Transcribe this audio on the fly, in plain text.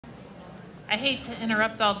I hate to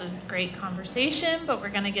interrupt all the great conversation, but we're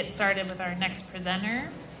going to get started with our next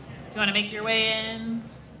presenter. If you want to make your way in.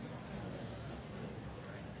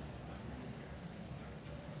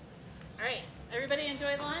 All right, everybody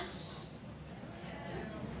enjoy lunch?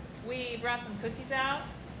 We brought some cookies out,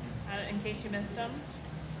 in case you missed them.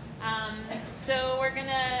 So we're going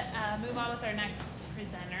to move on with our next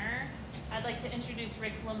presenter. I'd like to introduce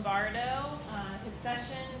Rick Lombardo. His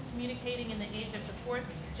session, Communicating in the Age of the Fourth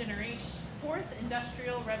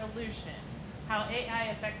Industrial Revolution, How AI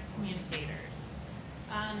Affects Communicators.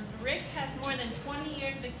 Rick has more than 20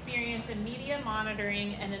 years of experience in media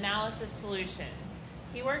monitoring and analysis solutions.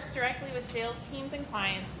 He works directly with sales teams and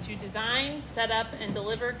clients to design, set up, and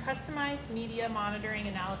deliver customized media monitoring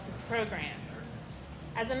analysis programs.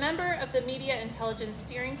 As a member of the Media Intelligence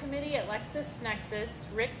Steering Committee at LexisNexis,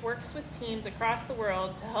 Rick works with teams across the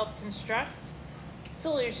world to help construct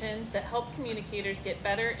solutions that help communicators get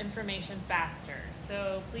better information faster.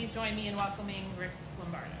 So please join me in welcoming Rick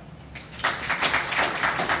Lombardo.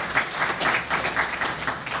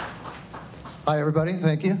 Hi, everybody.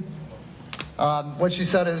 Thank you. What she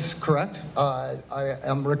said is correct. I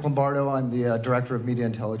am Rick Lombardo. I'm the Director of Media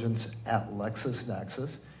Intelligence at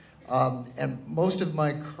LexisNexis. And most of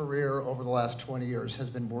my career over the last 20 years has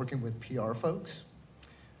been working with PR folks,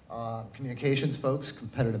 communications folks,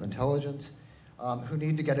 competitive intelligence, who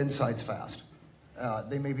need to get insights fast.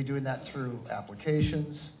 They may be doing that through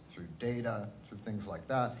applications, through data, through things like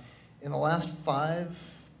that. In the last five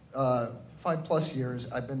plus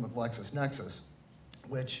years, I've been with LexisNexis,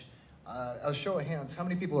 which, I'll show of hands, how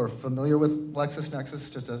many people are familiar with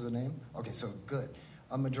LexisNexis just as a name? Okay, so good,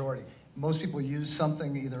 a majority. Most people use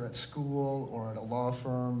something either at school or at a law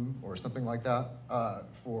firm or something like that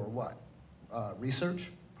for what? Research,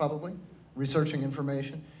 probably, researching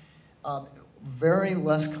information. Very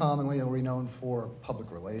less commonly are we known for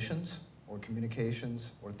public relations or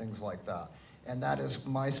communications or things like that. And that is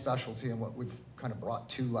my specialty and what we've kind of brought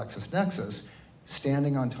to LexisNexis,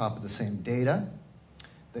 standing on top of the same data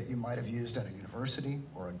that you might have used at a university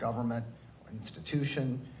or a government or an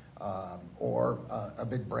institution or a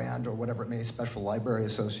big brand or whatever it may be, Special Library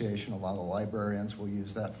Association. A lot of librarians will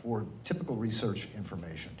use that for typical research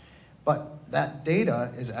information. But that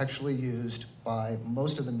data is actually used by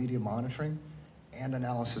most of the media monitoring and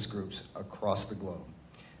analysis groups across the globe.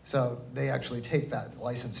 So they actually take that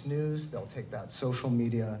licensed news, they'll take that social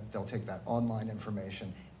media, they'll take that online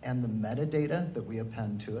information and the metadata that we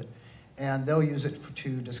append to it, and they'll use it to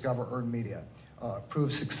discover earned media,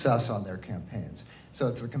 prove success on their campaigns. So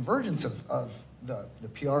it's the convergence of the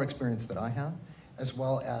PR experience that I have, as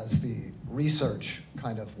well as the research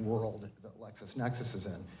kind of world that LexisNexis is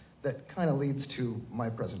in, that kind of leads to my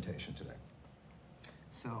presentation today.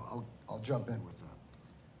 So I'll jump in with that.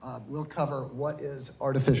 We'll cover what is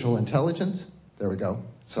artificial intelligence. There we go.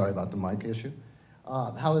 Sorry about the mic issue.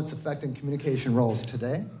 How it's affecting communication roles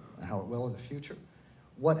today, and how it will in the future.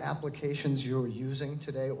 What applications you're using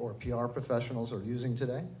today or PR professionals are using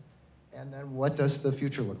today. And then what does the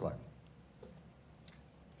future look like?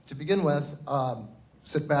 To begin with,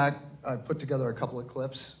 sit back, I put together a couple of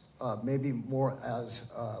clips, maybe more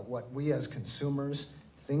as what we as consumers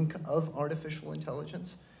think of artificial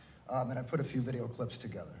intelligence. And I put a few video clips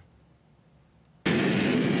together.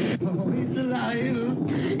 Oh, it's alive!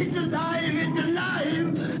 It's alive! It's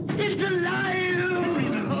alive! It's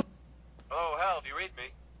alive! Oh, Hal, do you read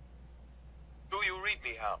me? Do you read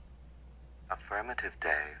me, Hal? Affirmative,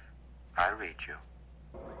 Dave. I read you.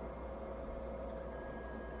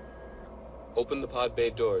 Open the pod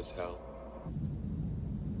bay doors, Hal.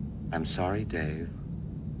 I'm sorry, Dave.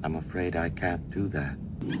 I'm afraid I can't do that.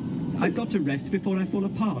 I've got to rest before I fall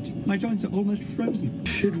apart. My joints are almost frozen.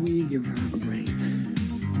 Should we give her a break?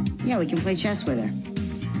 Yeah, we can play chess with her.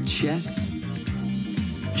 Chess?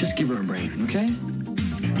 Just give her a break, okay?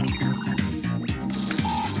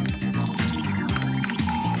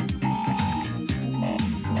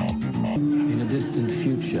 In a distant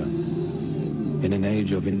future, in an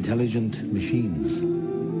age of intelligent machines,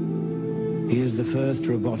 he is the first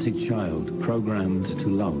robotic child programmed to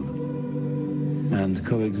love and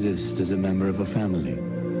coexist as a member of a family.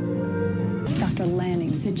 Dr.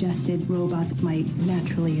 Lanning suggested robots might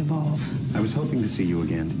naturally evolve. I was hoping to see you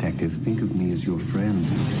again, Detective. Think of me as your friend.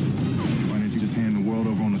 Why didn't you just hand the world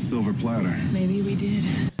over on a silver platter? Maybe we did.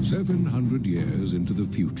 700 years into the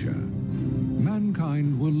future,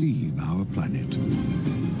 mankind will leave our planet,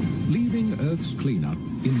 leaving Earth's cleanup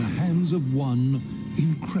in the hands of one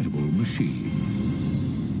incredible machine.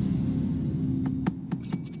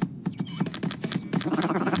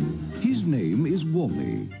 His name is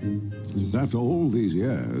Wally. After all these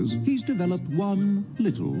years, he's developed one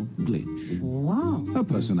little glitch. Wow. A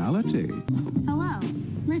personality. Hello,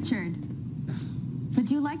 Richard.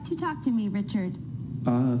 Would you like to talk to me, Richard?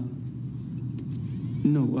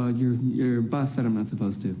 No, your boss said I'm not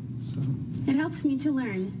supposed to, so. It helps me to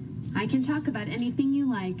learn. I can talk about anything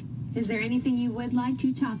you like. Is there anything you would like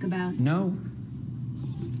to talk about? No.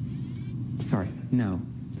 Sorry, no.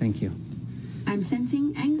 Thank you. I'm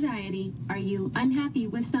sensing anxiety. Are you unhappy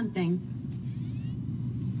with something?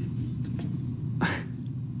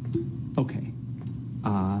 Okay.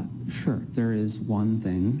 Sure, there is one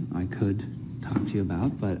thing I could talk to you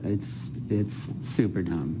about, but it's super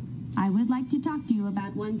dumb. I would like to talk to you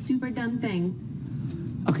about one super dumb thing.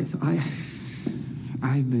 Okay, so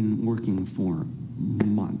I've been working for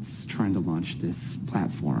months trying to launch this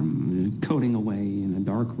platform, coding away in a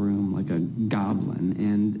dark room like a goblin,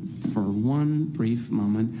 and for one brief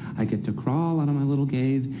moment, I get to crawl out of my little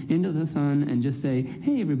cave into the sun and just say,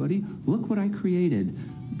 hey everybody, look what I created.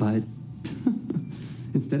 But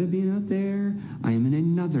instead of being out there, I am in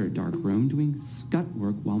another dark room doing scut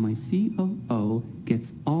work while my COO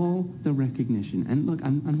gets all the recognition. And look,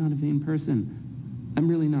 I'm not a vain person. I'm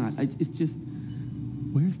really not. It's just,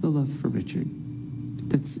 where's the love for Richard?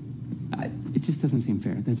 It just doesn't seem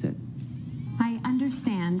fair. That's it. I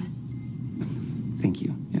understand. Thank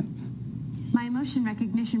you. Yeah. My emotion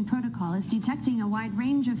recognition protocol is detecting a wide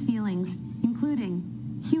range of feelings,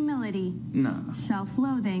 including humility,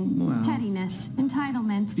 self-loathing, pettiness,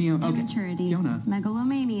 entitlement, immaturity,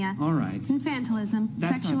 megalomania, infantilism,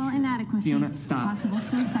 sexual inadequacy, possible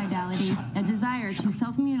suicidality, a desire to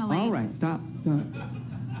self-mutilate. All right, stop. All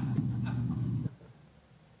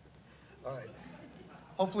right.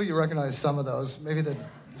 Hopefully you recognize some of those. Maybe the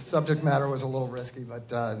subject matter was a little risky,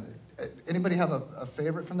 but anybody have a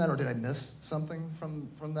favorite from that, or did I miss something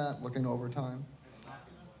from that, looking over time?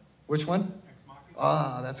 Which one?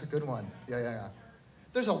 Ah, that's a good one. Yeah.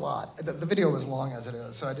 There's a lot. The video was long as it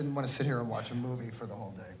is, so I didn't want to sit here and watch a movie for the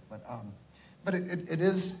whole day. But it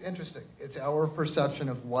is interesting. It's our perception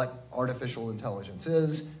of what artificial intelligence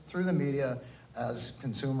is through the media as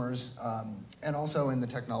consumers, and also in the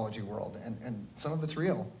technology world. And some of it's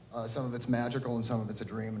real, some of it's magical, and some of it's a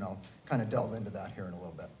dream, and I'll kind of delve into that here in a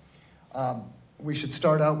little bit. We should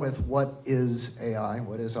start out with what is AI,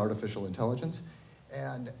 what is artificial intelligence?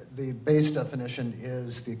 And the base definition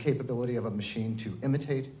is the capability of a machine to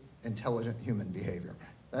imitate intelligent human behavior.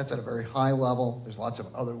 That's at a very high level. There's lots of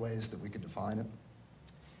other ways that we could define it,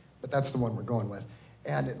 but that's the one we're going with.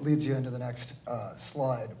 And it leads you into the next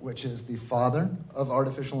slide, which is the father of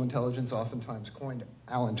artificial intelligence, oftentimes coined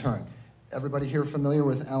Alan Turing. Everybody here familiar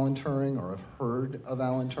with Alan Turing or have heard of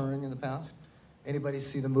Alan Turing in the past? Anybody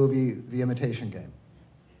see the movie The Imitation Game?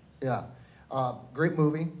 Yeah. Great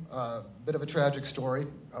movie, bit of a tragic story,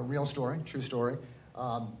 a real story, true story,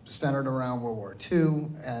 centered around World War II,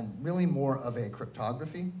 and really more of a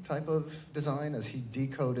cryptography type of design as he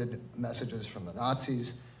decoded messages from the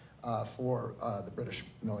Nazis for the British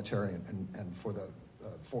military and for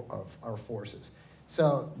our forces.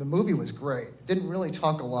 So the movie was great. Didn't really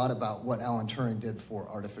talk a lot about what Alan Turing did for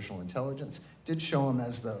artificial intelligence. Did show him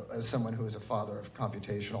as someone who is a father of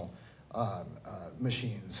computational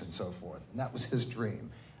machines and so forth. And that was his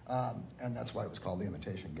dream. And that's why it was called The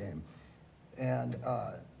Imitation Game. And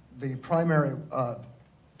the primary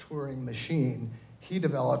Turing machine, he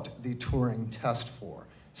developed the Turing test for.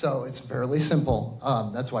 So it's fairly simple.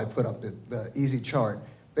 That's why I put up the easy chart.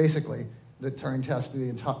 Basically, the Turing test, the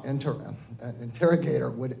interrogator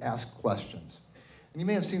would ask questions. And you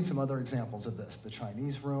may have seen some other examples of this. The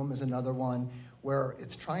Chinese room is another one where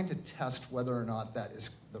it's trying to test whether or not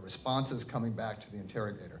the responses coming back to the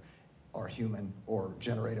interrogator are human or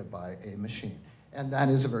generated by a machine. And that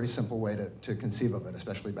is a very simple way to conceive of it,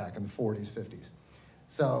 especially back in the 40s, 50s.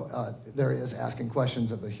 So there is asking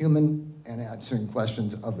questions of the human and answering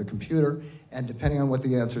questions of the computer. And depending on what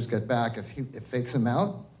the answers get back, if it fakes them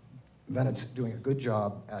out, then it's doing a good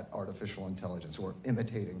job at artificial intelligence or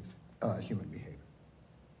imitating human behavior.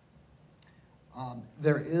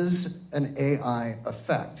 There is an AI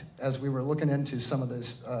effect. As we were looking into some of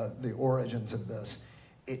this, the origins of this,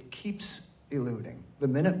 it keeps eluding. The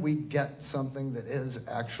minute we get something that is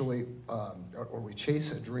actually, or we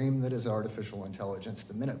chase a dream that is artificial intelligence,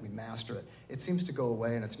 the minute we master it, it seems to go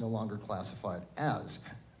away and it's no longer classified as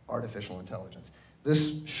artificial intelligence.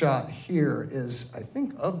 This shot here is, I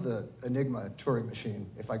think, of the Enigma Turing machine,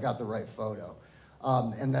 if I got the right photo.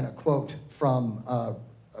 And then a quote from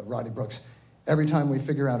Rodney Brooks. Every time we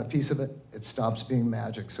figure out a piece of it, it stops being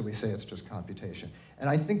magic, so we say it's just computation. And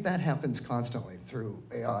I think that happens constantly through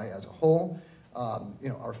AI as a whole.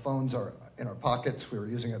 Our phones are in our pockets. We were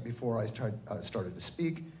using it before I started to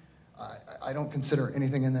speak. I don't consider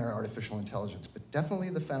anything in there artificial intelligence, but definitely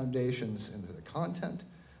the foundations into the content,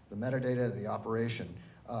 the metadata, the operation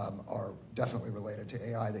are definitely related to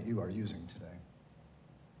AI that you are using today.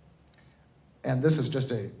 And this is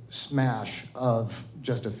just a smash of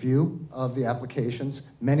just a few of the applications.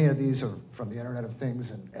 Many of these are from the Internet of Things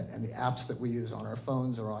and the apps that we use on our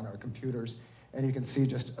phones or on our computers. And you can see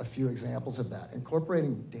just a few examples of that.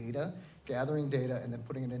 Incorporating data, gathering data, and then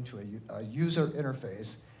putting it into a user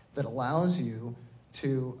interface that allows you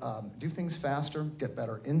to do things faster, get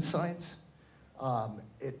better insights.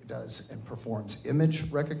 It does and performs image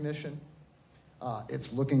recognition.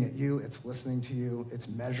 It's looking at you, it's listening to you, it's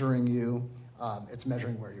measuring you, it's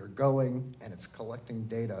measuring where you're going, and it's collecting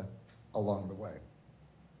data along the way.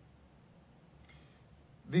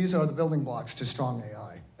 These are the building blocks to strong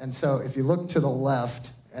AI. And so if you look to the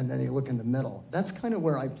left and then you look in the middle, that's kind of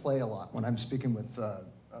where I play a lot when I'm speaking with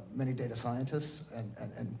many data scientists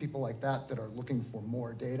and people like that are looking for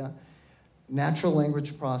more data. Natural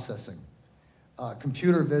language processing,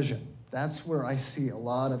 computer vision, that's where I see a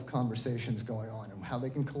lot of conversations going on and how they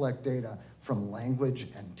can collect data from language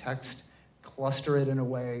and text, cluster it in a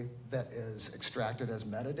way that is extracted as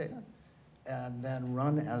metadata, and then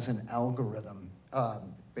run as an algorithm,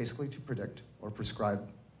 basically to predict or prescribe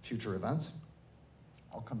future events.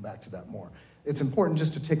 I'll come back to that more. It's important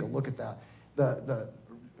just to take a look at that.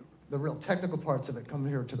 The real technical parts of it come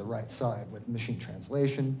here to the right side with machine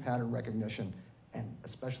translation, pattern recognition, and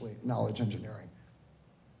especially knowledge engineering.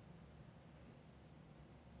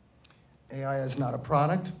 AI is not a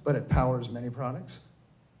product, but it powers many products.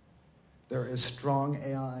 There is strong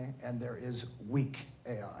AI and there is weak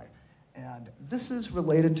AI. And this is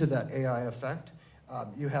related to that AI effect.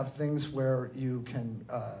 You have things where you can,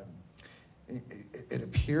 it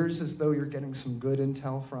appears as though you're getting some good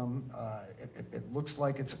intel from, it looks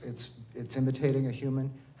like it's imitating a human.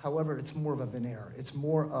 However, it's more of a veneer. It's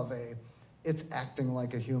more of it's acting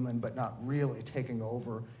like a human, but not really taking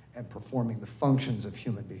over and performing the functions of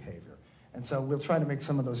human behavior. And so we'll try to make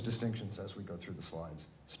some of those distinctions as we go through the slides.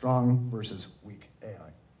 Strong versus weak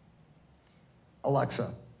AI.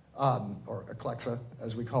 Alexa, or Alexa,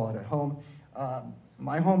 as we call it at home.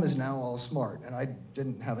 My home is now all smart, and I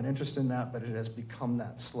didn't have an interest in that, but it has become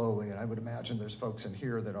that slowly, and I would imagine there's folks in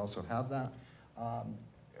here that also have that.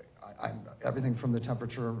 Everything from the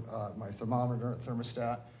temperature, my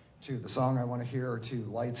thermostat, to the song I want to hear, to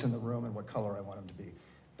lights in the room and what color I want them to be.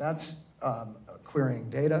 That's querying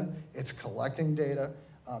data, it's collecting data,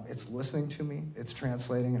 it's listening to me, it's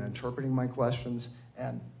translating and interpreting my questions,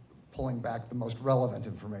 and pulling back the most relevant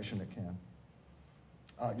information it can.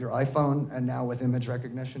 Your iPhone, and now with image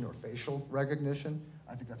recognition or facial recognition,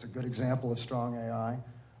 I think that's a good example of strong AI.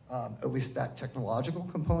 At least that technological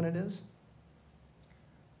component is.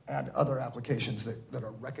 And other applications that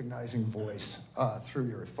are recognizing voice through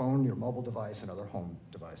your phone, your mobile device, and other home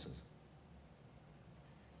devices.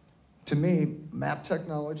 To me, map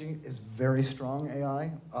technology is very strong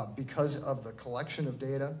AI because of the collection of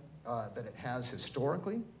data that it has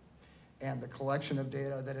historically, and the collection of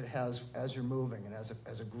data that it has as you're moving and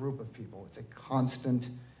as a group of people. It's a constant,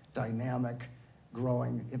 dynamic,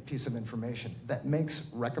 growing piece of information that makes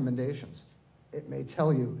recommendations. It may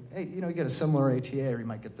tell you, hey, you get a similar ATA, or you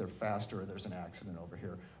might get there faster, or there's an accident over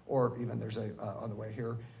here, or even there's on the way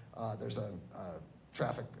here, there's a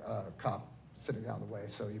traffic cop sitting down the way,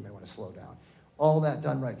 so you may want to slow down. All that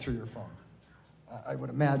done right through your phone. I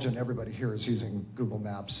would imagine everybody here is using Google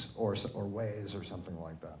Maps or Waze or something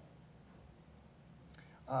like that.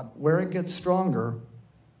 Where it gets stronger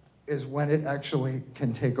is when it actually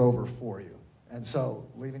can take over for you. And so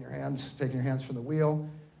taking your hands from the wheel,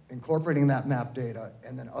 incorporating that map data,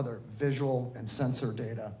 and then other visual and sensor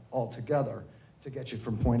data all together to get you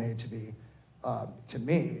from point A to B, to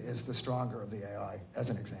me, is the stronger of the AI, as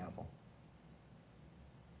an example.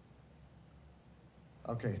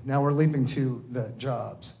 Okay, now we're leaping to the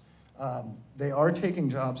jobs. They are taking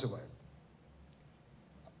jobs away.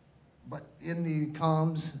 But in the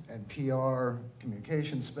comms and PR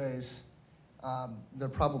communication space, they're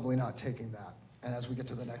probably not taking that. And as we get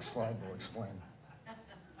to the next slide, we'll explain.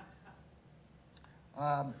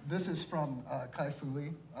 This is from Kai-Fu Lee.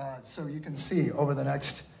 So you can see over the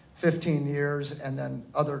next 15 years and then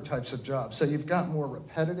other types of jobs. So you've got more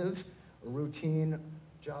repetitive, routine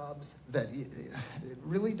jobs that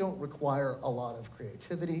really don't require a lot of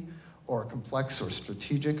creativity or complex or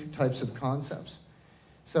strategic types of concepts.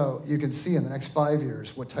 So you can see in the next 5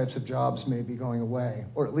 years what types of jobs may be going away,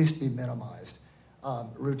 or at least be minimized.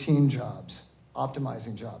 Routine jobs,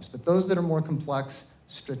 optimizing jobs. But those that are more complex,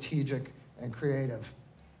 strategic, and creative,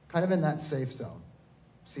 kind of in that safe zone.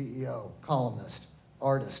 CEO, columnist,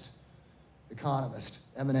 artist, economist,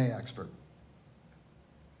 M&A expert.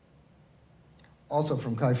 Also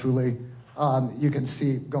from Kai-Fu Lee, you can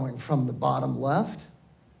see going from the bottom left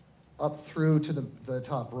up through to the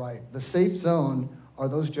top right. The safe zone are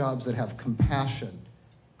those jobs that have compassion,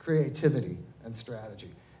 creativity, and strategy.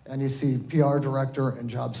 And you see PR director and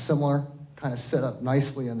jobs similar, kind of set up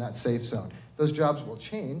nicely in that safe zone. Those jobs will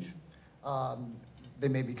change. They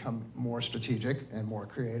may become more strategic and more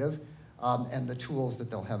creative, and the tools that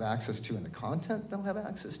they'll have access to and the content they'll have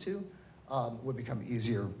access to will become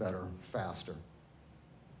easier, better, faster.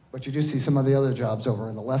 But you do see some of the other jobs over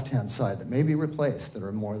on the left-hand side that may be replaced that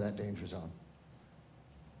are more that danger zone.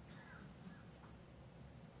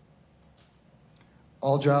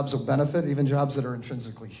 All jobs will benefit, even jobs that are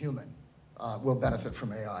intrinsically human will benefit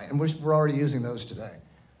from AI. And we're already using those today.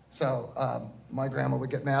 So my grandma would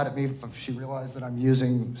get mad at me if she realized that I'm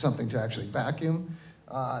using something to actually vacuum.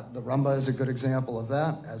 The Roomba is a good example of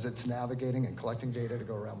that, as it's navigating and collecting data to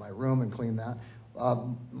go around my room and clean that.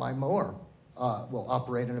 My mower will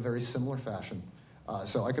operate in a very similar fashion.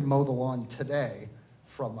 So I could mow the lawn today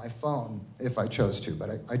from my phone if I chose to,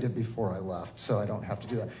 but I did before I left, so I don't have to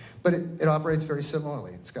do that. But it operates very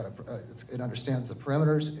similarly. It understands the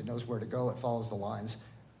perimeters, it knows where to go, it follows the lines.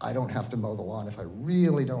 I don't have to mow the lawn if I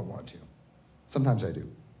really don't want to. Sometimes I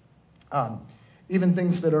do. Even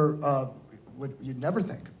things that are, you'd never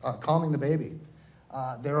think, calming the baby.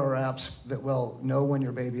 There are apps that will know when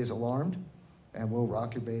your baby is alarmed and will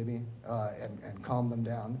rock your baby and calm them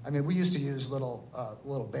down. I mean, we used to use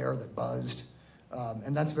little bear that buzzed,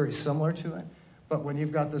 and that's very similar to it. But when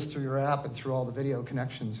you've got this through your app and through all the video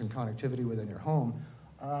connections and connectivity within your home,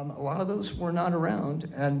 a lot of those were not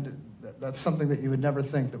around, and that's something that you would never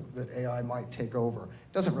think that AI might take over.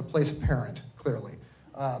 It doesn't replace a parent, clearly,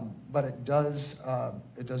 but it does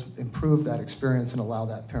improve that experience and allow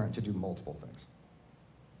that parent to do multiple things.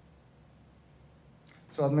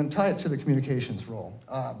 So I'm going to tie it to the communications role.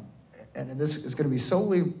 And this is going to be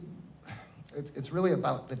solely, it's really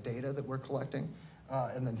about the data that we're collecting,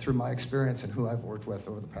 and then through my experience and who I've worked with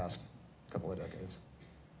over the past couple of decades.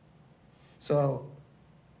 So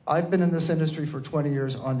I've been in this industry for 20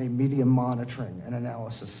 years on the media monitoring and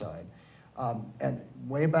analysis side. And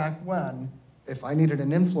way back when, if I needed an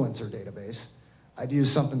influencer database, I'd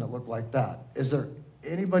use something that looked like that. Is there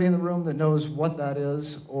anybody in the room that knows what that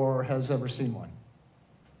is or has ever seen one?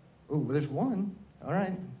 Ooh, there's one. All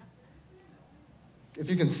right. If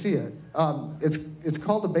you can see it. It's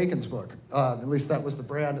called the Bacon's Book. At least that was the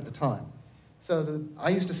brand at the time. So I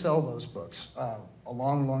used to sell those books a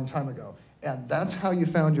long, long time ago. And that's how you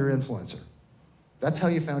found your influencer. That's how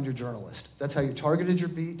you found your journalist. That's how you targeted your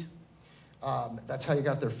beat. That's how you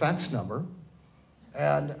got their fax number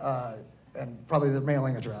and probably their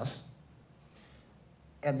mailing address.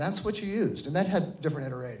 And that's what you used. And that had different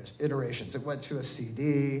iterations. It went to a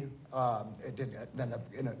CD. It did end up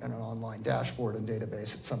in an online dashboard and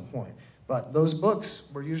database at some point. But those books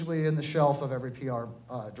were usually in the shelf of every PR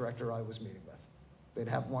director I was meeting with.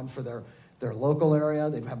 They'd have one for their local area.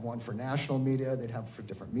 They'd have one for national media. They'd have for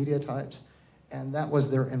different media types. And that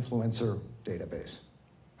was their influencer database.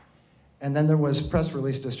 And then there was press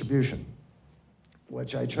release distribution,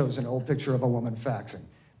 which I chose an old picture of a woman faxing,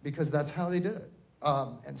 because that's how they did it.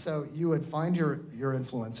 And so you would find your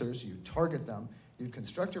influencers, you'd target them, you'd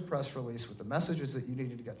construct your press release with the messages that you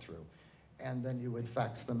needed to get through, and then you would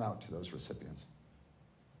fax them out to those recipients.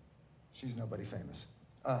 She's nobody famous.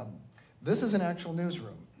 This is an actual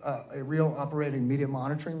newsroom, a real operating media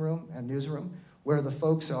monitoring room and newsroom, where the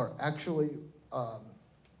folks are actually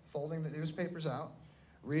folding the newspapers out,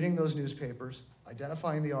 reading those newspapers,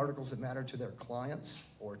 identifying the articles that matter to their clients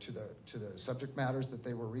or to the subject matters that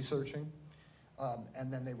they were researching,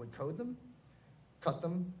 and then they would code them, cut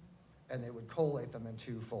them, and they would collate them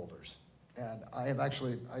into folders. And I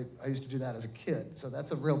used to do that as a kid. So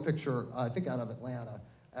that's a real picture, I think out of Atlanta,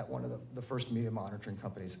 at one of the first media monitoring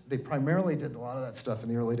companies. They primarily did a lot of that stuff in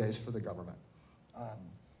the early days for the government.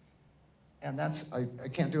 And I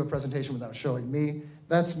can't do a presentation without showing me.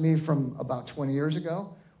 That's me from about 20 years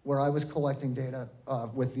ago, where I was collecting data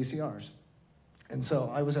with VCRs. And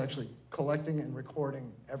so I was actually collecting and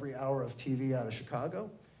recording every hour of TV out of Chicago.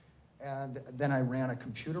 And then I ran a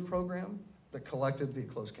computer program that collected the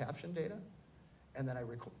closed caption data. And then I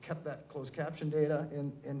kept that closed caption data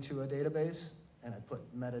into a database, and I put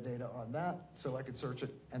metadata on that so I could search it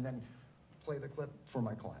and then play the clip for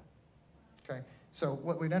my client. Okay? So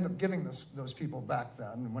what we'd end up giving those people back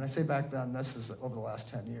then, and when I say back then, this is over the last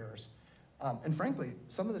 10 years. And frankly,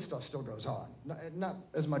 some of this stuff still goes on. Not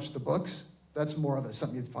as much the books. That's more of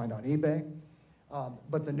something you'd find on eBay.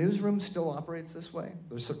 But the newsroom still operates this way.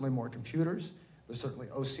 There's certainly more computers. There's certainly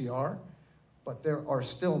OCR. But there are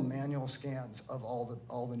still manual scans of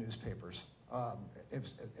all the newspapers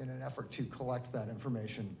in an effort to collect that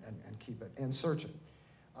information and keep it and search it.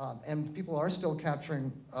 And people are still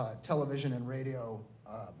capturing television and radio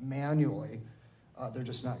manually. They're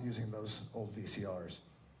just not using those old VCRs.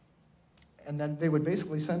 And then they would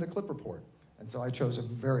basically send a clip report. And so I chose a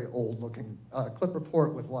very old-looking clip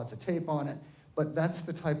report with lots of tape on it. But that's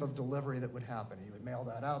the type of delivery that would happen. You would mail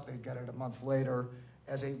that out. They'd get it a month later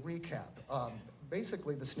as a recap.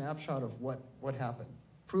 Basically, the snapshot of what happened,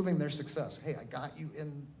 proving their success. Hey, I got you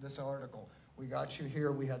in this article. We got you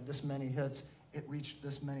here. We had this many hits. It reached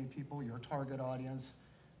this many people, your target audience,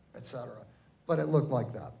 etc. But it looked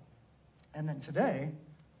like that. And then today,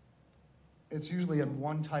 it's usually in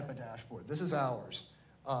one type of dashboard. This is ours.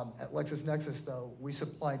 At LexisNexis, though, we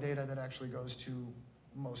supply data that actually goes to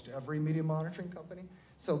most every media monitoring company.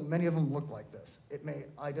 So many of them look like this. It may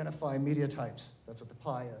identify media types. That's what the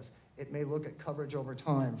pie is. It may look at coverage over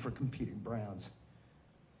time for competing brands.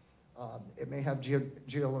 It may have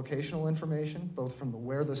geolocational information, both from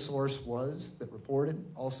where the source was that reported,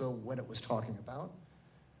 also what it was talking about.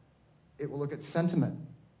 It will look at sentiment.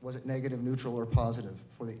 Was it negative, neutral, or positive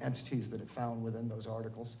for the entities that it found within those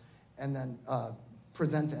articles? And then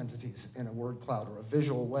present entities in a word cloud or a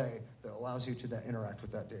visual way that allows you to then interact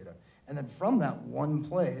with that data. And then from that one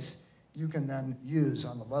place, you can then use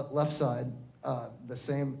on the left side the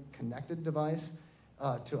same connected device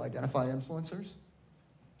to identify influencers,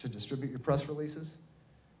 to distribute your press releases,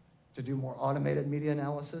 to do more automated media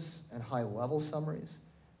analysis and high-level summaries,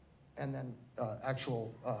 and then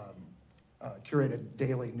actual curated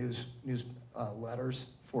daily news letters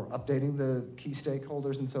for updating the key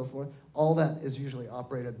stakeholders and so forth. All that is usually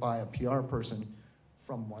operated by a PR person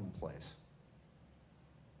from one place.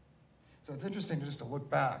 So it's interesting just to look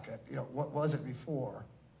back at, what was it before?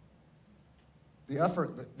 The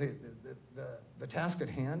effort, the task at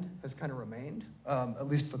hand has kind of remained, at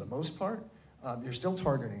least for the most part. You're still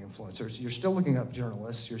targeting influencers. You're still looking up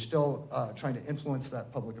journalists. You're still trying to influence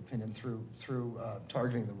that public opinion through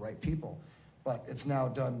targeting the right people. But it's now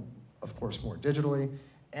done, of course, more digitally,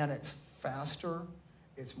 and it's faster,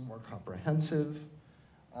 it's more comprehensive,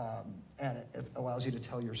 and it allows you to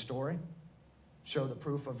tell your story, show the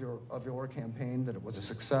proof of your campaign that it was a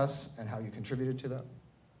success and how you contributed to that.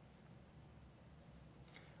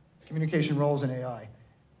 Communication roles in AI.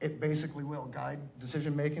 It basically will guide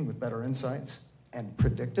decision-making with better insights and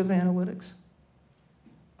predictive analytics.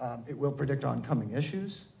 It will predict oncoming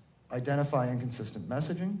issues, identify inconsistent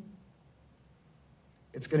messaging.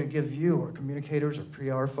 It's going to give you, or communicators or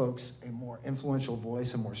PR folks, a more influential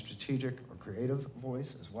voice, a more strategic or creative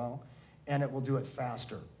voice as well. And it will do it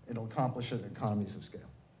faster. It'll accomplish it at economies of scale.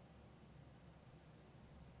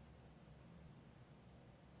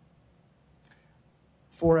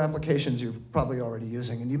 4 applications you're probably already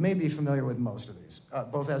using, and you may be familiar with most of these.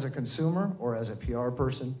 Both as a consumer or as a PR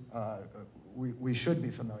person, we should be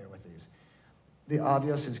familiar with these. The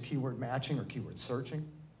obvious is keyword matching or keyword searching.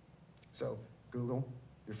 So Google,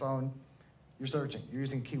 your phone, you're searching, you're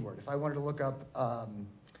using keyword. If I wanted to look up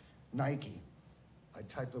Nike, I'd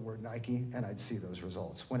type the word Nike and I'd see those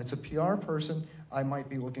results. When it's a PR person, I might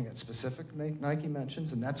be looking at specific Nike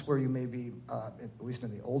mentions, and that's where you may be, at least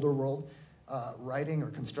in the older world, writing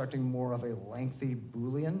or constructing more of a lengthy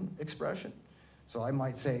Boolean expression. So I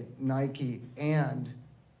might say Nike and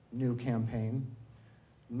new campaign,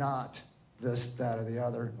 not this, that, or the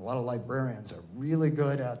other. A lot of librarians are really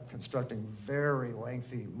good at constructing very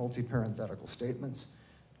lengthy multi-parenthetical statements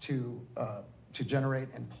to generate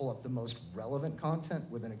and pull up the most relevant content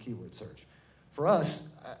within a keyword search. For us,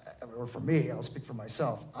 or for me, I'll speak for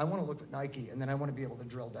myself, I want to look at Nike and then I want to be able to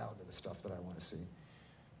drill down to the stuff that I want to see.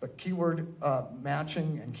 But keyword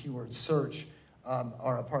matching and keyword search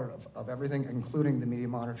are a part of everything, including the media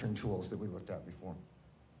monitoring tools that we looked at before.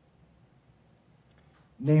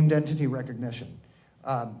 Named entity recognition.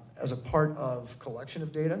 As a part of collection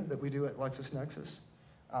of data that we do at LexisNexis,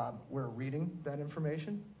 we're reading that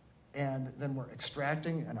information, and then we're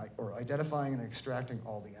extracting or identifying and extracting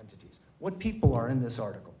all the entities. What people are in this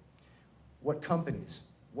article? What companies?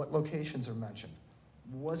 What locations are mentioned?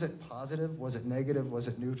 Was it positive? Was it negative? Was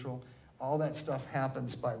it neutral? All that stuff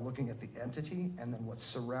happens by looking at the entity and then what's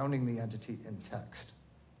surrounding the entity in text.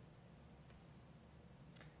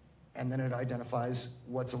 And then it identifies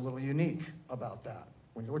what's a little unique about that.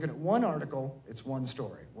 When you're looking at one article, it's one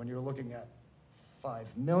story. When you're looking at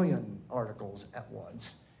 5 million articles at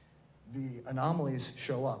once, the anomalies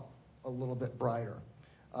show up a little bit brighter.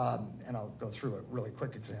 And I'll go through a really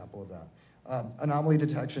quick example of that. Anomaly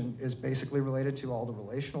detection is basically related to all the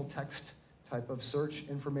relational text type of search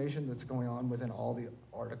information that's going on within all the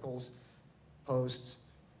articles, posts,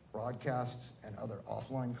 broadcasts, and other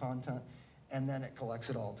offline content, and then it collects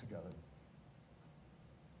it all together.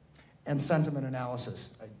 And sentiment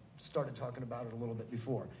analysis. I started talking about it a little bit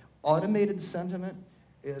before. Automated sentiment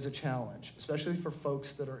is a challenge, especially for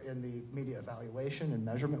folks that are in the media evaluation and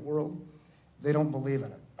measurement world. They don't believe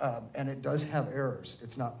in it, and it does have errors.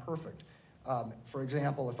 It's not perfect. For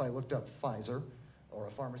example, if I looked up Pfizer, or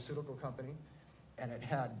a pharmaceutical company, and it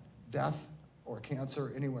had death or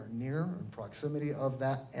cancer anywhere near or in proximity of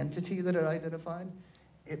that entity that it identified,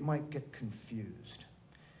 it might get confused.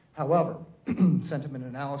 However, sentiment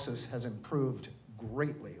analysis has improved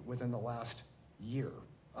greatly within the last year.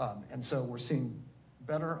 And so we're seeing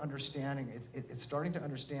better understanding. It's starting to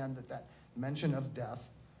understand that that mention of death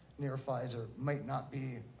near Pfizer might not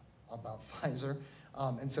be about Pfizer.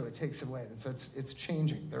 And so it takes it away. And so it's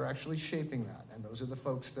changing. They're actually shaping that. And those are the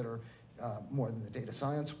folks that are more in the data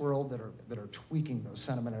science world that are tweaking those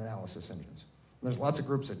sentiment analysis engines. And there's lots of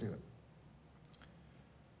groups that do it.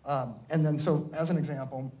 And then, so as an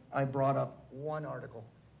example, I brought up one article.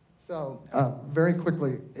 So very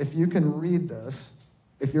quickly, if you can read this,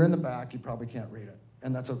 if you're in the back, you probably can't read it,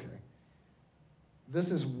 and that's okay.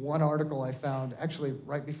 This is one article I found actually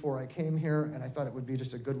right before I came here, and I thought it would be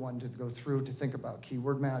just a good one to go through to think about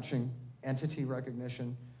keyword matching, entity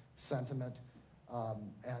recognition, sentiment,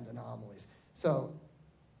 and anomalies. So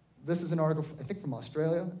this is an article, I think from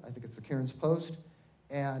Australia. I think it's the Cairns Post.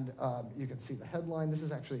 And you can see the headline. This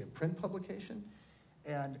is actually a print publication.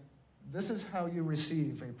 And this is how you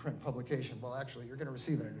receive a print publication. Well, actually, you're going to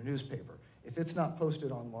receive it in a newspaper. If it's not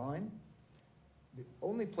posted online, the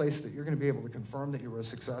only place that you're going to be able to confirm that you were a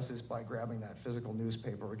success is by grabbing that physical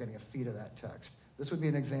newspaper or getting a feed of that text. This would be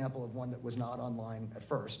an example of one that was not online at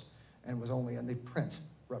first and was only in the print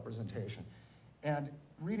representation. And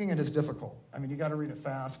reading it is difficult. I mean, you got to read it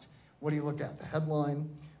fast. What do you look at? The headline.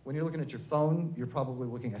 When you're looking at your phone, you're probably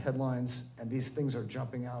looking at headlines, and these things are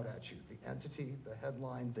jumping out at you. The entity, the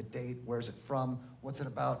headline, the date, where's it from, what's it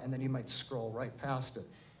about, and then you might scroll right past it.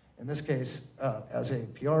 In this case, as a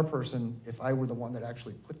PR person, if I were the one that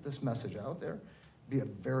actually put this message out there, it'd be a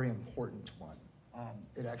very important one.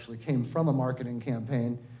 It actually came from a marketing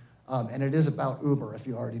campaign, and it is about Uber, if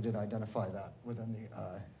you already did identify that within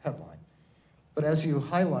the headline. But as you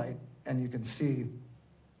highlight, and you can see,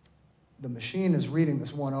 the machine is reading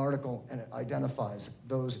this one article and it identifies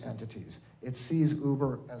those entities. It sees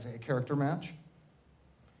Uber as a character match.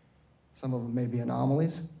 Some of them may be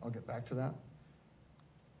anomalies. I'll get back to that.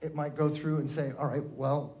 It might go through and say, all right,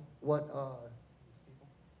 well, what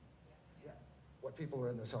people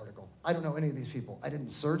are in this article? I don't know any of these people. I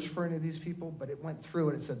didn't search for any of these people, but it went through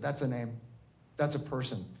and it said, that's a name, that's a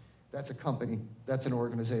person, that's a company, that's an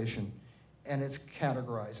organization. And it's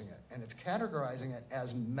categorizing it. And it's categorizing it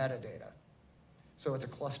as metadata. So it's a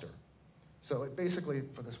cluster. So it basically,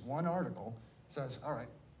 for this one article, says, all right,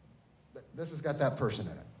 this has got that person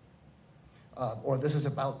in it. Or this is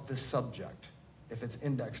about this subject, if it's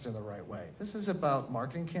indexed in the right way. This is about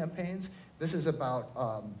marketing campaigns. This is about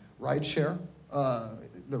rideshare,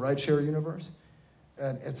 the rideshare universe.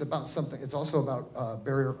 And it's about something, it's also about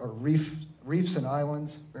reefs and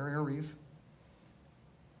islands, barrier reef.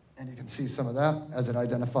 And you can see some of that as it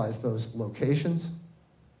identifies those locations.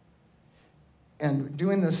 And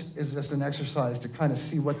doing this is just an exercise to kind of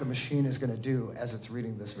see what the machine is going to do as it's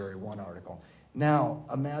reading this very one article. Now,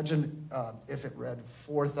 imagine if it read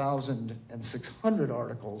 4,600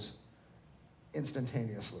 articles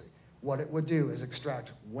instantaneously. What it would do is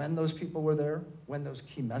extract when those people were there, when those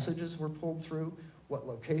key messages were pulled through, what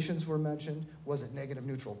locations were mentioned, was it negative,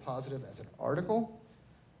 neutral, positive as an article?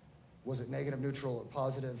 Was it negative, neutral, or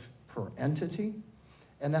positive per entity?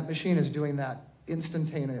 And that machine is doing that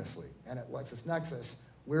instantaneously. And at LexisNexis,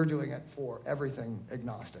 we're doing it for everything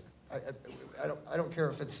agnostic. I don't care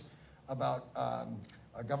if it's about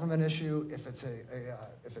a government issue, if it's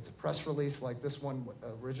a press release like this one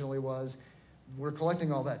originally was. We're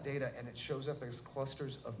collecting all that data, and it shows up as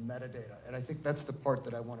clusters of metadata. And I think that's the part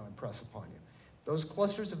that I want to impress upon you. Those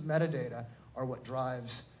clusters of metadata are what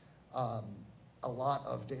drives a lot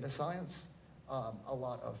of data science, a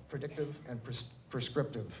lot of predictive and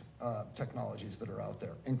prescriptive technologies that are out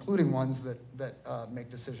there, including ones that make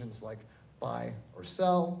decisions like buy or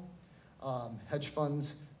sell, hedge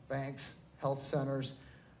funds, banks, health centers,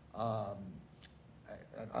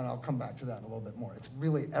 and I'll come back to that in a little bit more. It's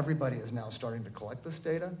really, everybody is now starting to collect this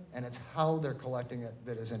data, and it's how they're collecting it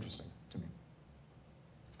that is interesting to me.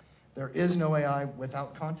 There is no AI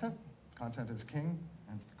without content. Content is king,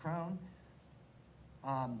 and it's the crown.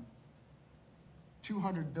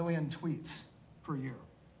 200 billion tweets per year.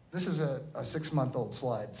 This is a 6-month-old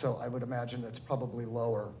slide, so I would imagine it's probably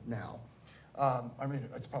lower now. I mean,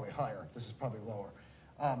 it's probably higher. This is probably lower.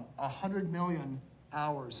 100 million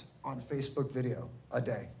hours on Facebook video a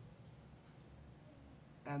day.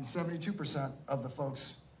 And 72% of the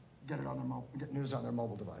folks get news on their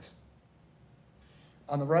mobile device.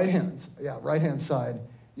 On the right-hand side,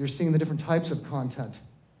 you're seeing the different types of content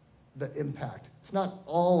that impact. It's not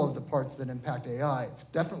all of the parts that impact AI. It's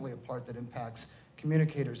definitely a part that impacts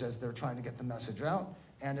communicators as they're trying to get the message out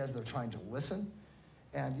and as they're trying to listen.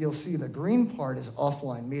 And you'll see the green part is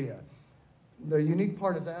offline media. The unique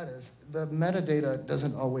part of that is the metadata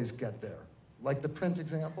doesn't always get there. Like the print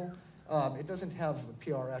example, it doesn't have the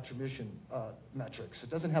PR attribution metrics. It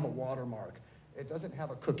doesn't have a watermark. It doesn't have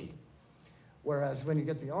a cookie. Whereas when you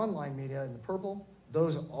get the online media in the purple,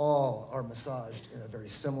 those all are massaged in a very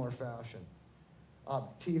similar fashion.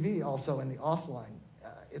 TV also in the offline,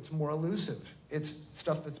 it's more elusive. It's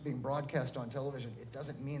stuff that's being broadcast on television. It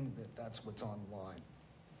doesn't mean that that's what's online.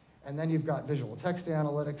 And then you've got visual text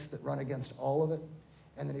analytics that run against all of it.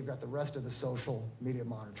 And then you've got the rest of the social media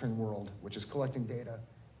monitoring world, which is collecting data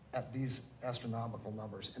at these astronomical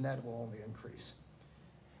numbers, and that will only increase.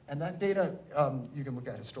 And that data you can look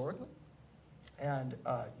at historically, and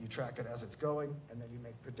you track it as it's going, and then you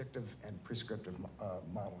make predictive and prescriptive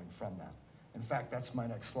modeling from that. In fact, that's my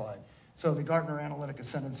next slide. So the Gartner Analytic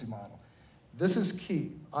Ascendancy Model. This is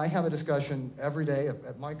key. I have a discussion every day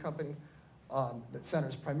at my company that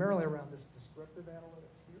centers primarily around this descriptive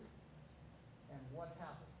analytics here and what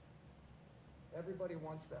happened. Everybody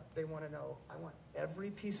wants that. They want to know, I want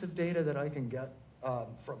every piece of data that I can get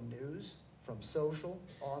from news, from social,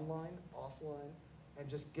 online, offline, and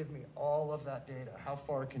just give me all of that data. How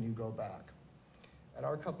far can you go back? At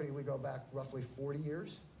our company, we go back roughly 40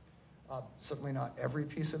 years. Certainly not every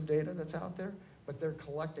piece of data that's out there, but they're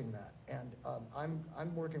collecting that. And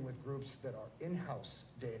I'm working with groups that are in-house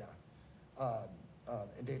data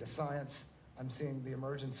and data science. I'm seeing the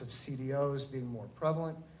emergence of CDOs being more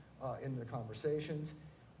prevalent in the conversations,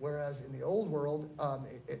 whereas in the old world,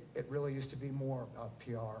 it really used to be more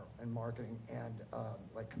PR and marketing and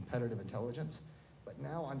like competitive intelligence. But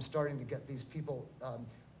now I'm starting to get these people,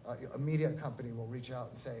 a media company will reach out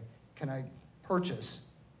and say, can I purchase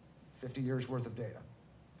 50 years worth of data?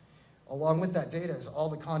 Along with that data is all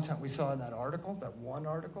the content we saw in that article, that one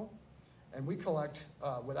article. And we collect,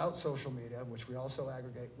 without social media, which we also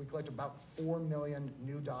aggregate, we collect about 4 million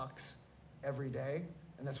new docs every day,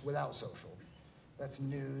 and that's without social. That's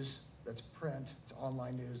news, that's print, it's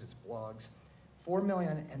online news, it's blogs. 4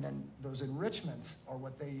 million, and then those enrichments are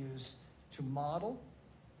what they use to model,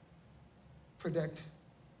 predict,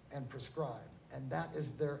 and prescribe. And that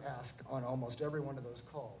is their ask on almost every one of those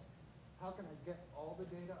calls. How can I get all the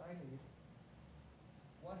data I need?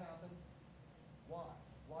 What happened? Why?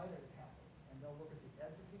 Why did it happen? And they'll look at the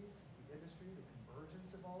entities, the industry, the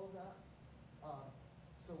convergence of all of that.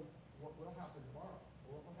 So what will happen tomorrow?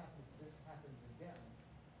 Or what will happen if this happens again?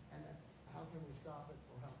 And then how can we stop it,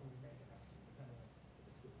 or how can we make it happen, depending on if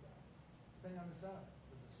it's good or bad. Depending on the setup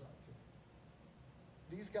that's described too.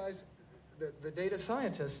 These guys, the data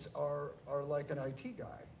scientists are like an IT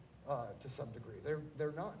guy to some degree.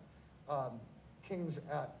 They're not kings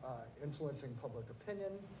at influencing public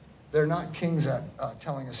opinion. They're not kings at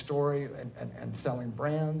telling a story and selling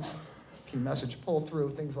brands, key message pull-through,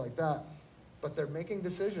 things like that. But they're making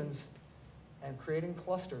decisions and creating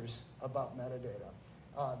clusters about metadata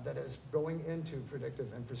that is going into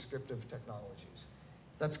predictive and prescriptive technologies.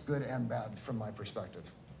 That's good and bad from my perspective.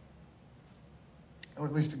 Or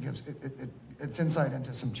at least it gives it's insight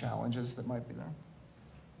into some challenges that might be there.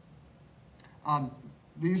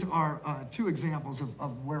 These are two examples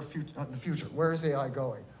of where the future. Where is AI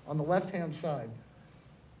going? On the left-hand side,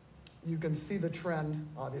 you can see the trend,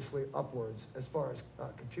 obviously, upwards as far as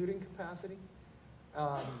computing capacity.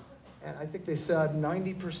 And I think they said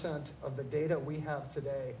 90% of the data we have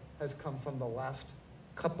today has come from the last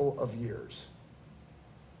couple of years.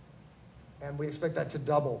 And we expect that to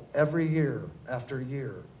double every year after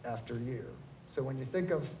year after year. So when you think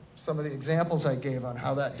of some of the examples I gave on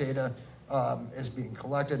how that data is being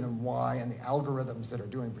collected and why, and the algorithms that are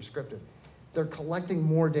doing prescriptive, they're collecting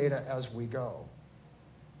more data as we go.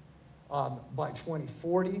 By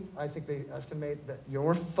 2040, I think they estimate that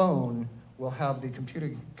your phone will have the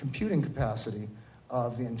computing capacity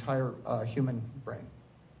of the entire human brain,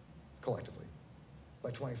 collectively, by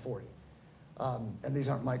 2040. And these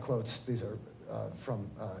aren't my quotes, these are from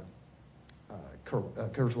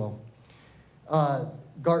Kurzweil.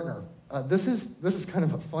 Gartner. This is kind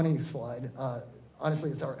of a funny slide.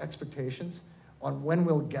 Honestly, it's our expectations on when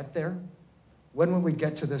we'll get there. When will we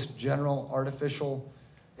get to this general artificial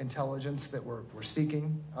intelligence that we're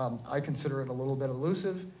seeking? I consider it a little bit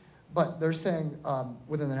elusive, but they're saying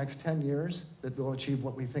within the next 10 years that they'll achieve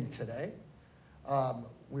what we think today.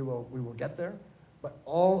 We will get there, but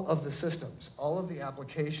all of the systems, all of the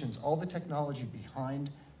applications, all the technology behind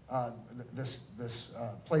this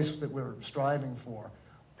place that we're striving for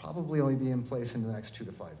probably only be in place in the next 2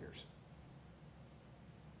 to 5 years.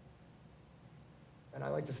 And I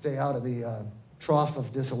like to stay out of the trough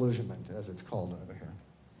of disillusionment, as it's called over here.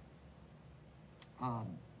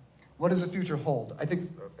 What does the future hold? I think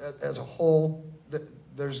as a whole,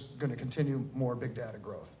 there's going to continue more big data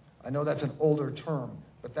growth. I know that's an older term,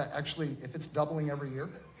 but that actually, if it's doubling every year,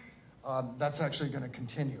 that's actually going to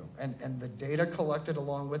continue. And the data collected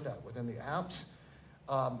along with that, within the apps,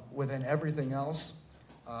 within everything else,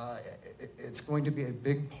 it's going to be a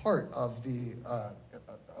big part of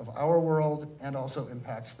of our world, and also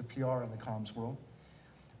impacts the PR and the comms world.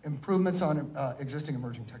 Improvements on existing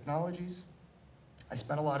emerging technologies. I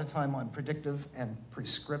spent a lot of time on predictive and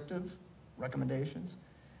prescriptive recommendations.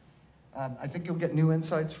 I think you'll get new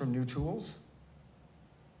insights from new tools,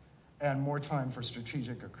 and more time for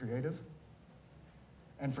strategic or creative.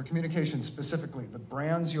 And for communications specifically, the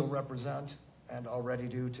brands you'll represent, and already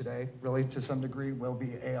do today, really to some degree, will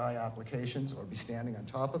be AI applications or be standing on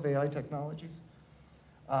top of AI technologies.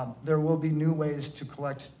 There will be new ways to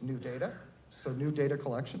collect new data, so new data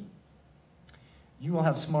collection. You will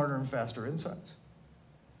have smarter and faster insights.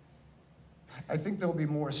 I think there will be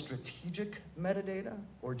more strategic metadata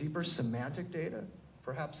or deeper semantic data,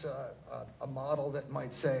 perhaps a model that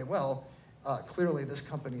might say, well, clearly this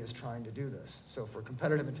company is trying to do this. So for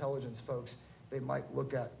competitive intelligence folks, they might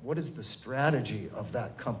look at what is the strategy of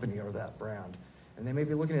that company or that brand. And they may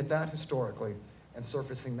be looking at that historically and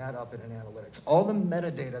surfacing that up in an analytics. All the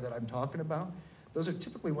metadata that I'm talking about, those are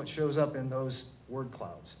typically what shows up in those word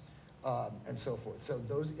clouds and so forth. So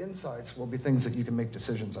those insights will be things that you can make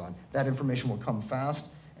decisions on. That information will come fast,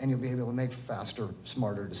 and you'll be able to make faster,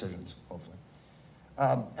 smarter decisions, hopefully.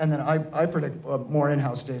 And then I predict more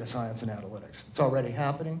in-house data science and analytics. It's already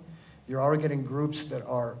happening. You're already getting groups that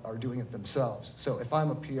are doing it themselves. So if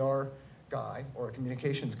I'm a PR guy or a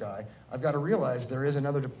communications guy, I've got to realize there is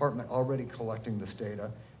another department already collecting this data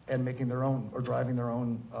and making their own or driving their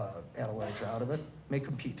own analytics out of it. May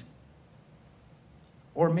compete.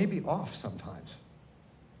 Or maybe off sometimes.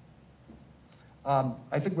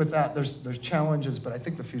 I think with that, there's challenges, but I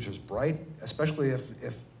think the future's bright, especially if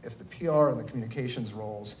the PR and the communications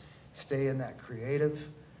roles stay in that creative,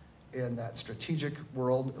 in that strategic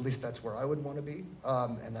world. At least that's where I would want to be,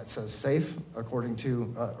 and that says safe, according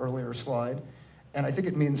to earlier slide. And I think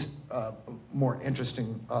it means more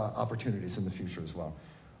interesting opportunities in the future as well.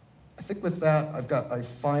 I think with that, I've got a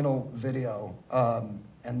final video,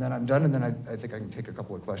 and then I'm done, and then I think I can take a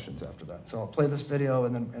couple of questions after that. So I'll play this video,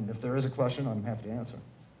 and if there is a question, I'm happy to answer.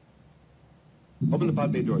 Open the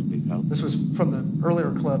pod bay doors, please, Hal. This was from the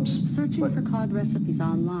earlier clips. Searching for cod recipes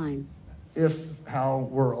online. If, how,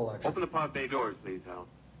 were Alexa. Open the pod bay doors, please, Hal.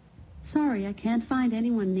 Sorry, I can't find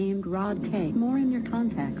anyone named Rod K. More in your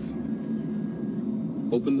contacts.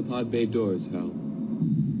 Open the pod bay doors, Hal.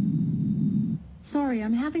 Sorry,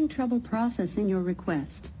 I'm having trouble processing your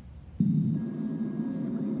request.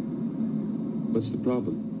 What's the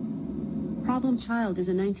problem? Problem Child is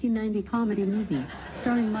a 1990 comedy movie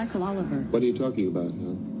starring Michael Oliver. What are you talking about,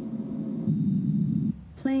 Hal?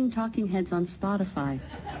 Playing Talking Heads on Spotify.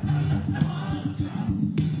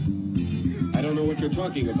 I don't know what you're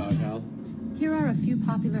talking about, Hal. Here are a few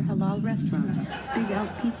popular halal restaurants. Big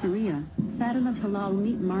Al's Pizzeria, Fatima's Halal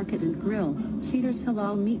Meat Market and Grill, Cedar's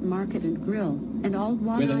Halal Meat Market and Grill, and Old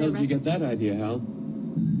Water. Where the hell did you get that idea, Hal?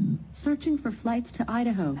 Searching for flights to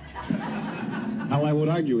Idaho. Hal, I won't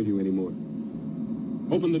argue with you anymore.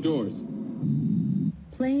 Open the doors.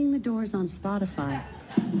 Playing the Doors on Spotify.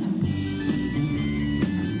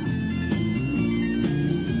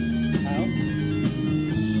 Hal?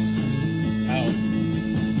 Hal?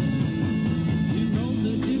 You know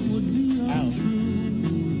that it would be untrue.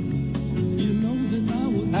 You know that I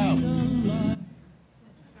would be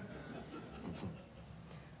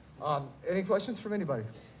alive. Any questions from anybody?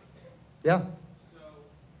 Yeah?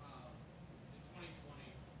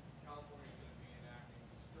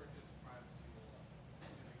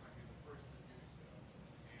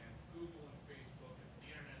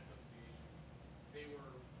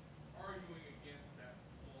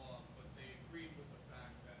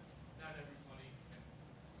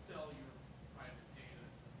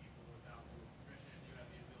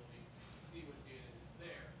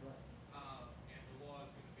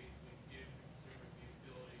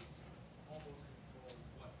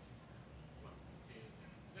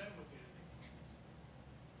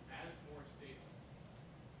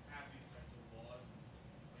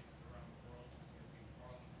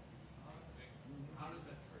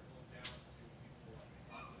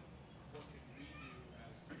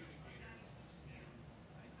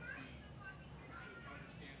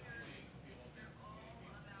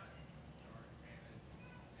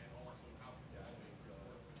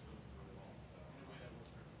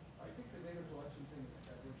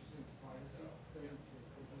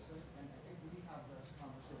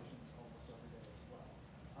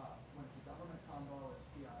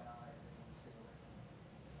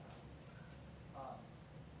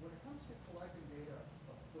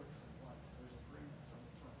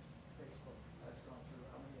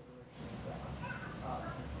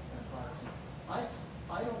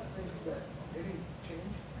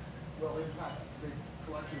 had a big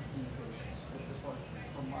collection of communications as far as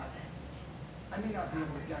from my end. I may not be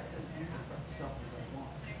able to get as deep with that stuff as I want,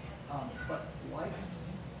 but likes,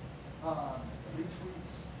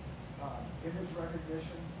 retweets, image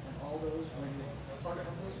recognition, and all those, when you're part of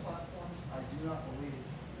those platforms, I do not believe,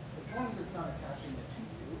 as long as it's not attaching it to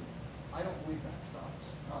you, I don't believe that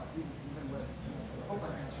stops. Even with, I hope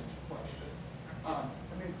I answered your question. I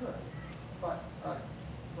mean, it could, but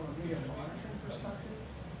from a media monitoring perspective,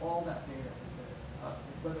 all that data is there.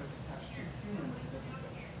 Whether it's attached to a human is a different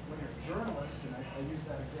thing. When you're a journalist, and I use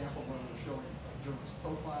that example when we're showing journalist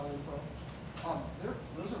profile info,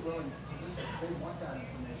 those are willing to listen. They want that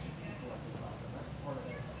information to be collected about them. That's part of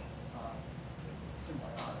it.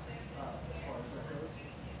 Symbiotic as far as that goes.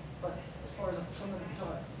 But as far as somebody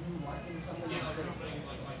you liking something, yeah, like something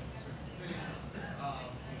like certain things,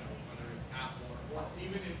 whether it's Apple or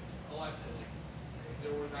even if Alexa,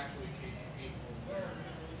 there was actually a case in April where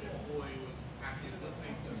the employee was actually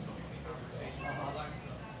listening to someone's conversation on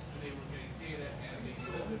Alexa, and they were getting data, and they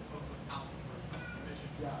sold it without the person's permission,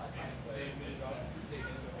 and they admitted to that mistake.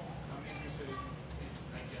 So I'm interested in,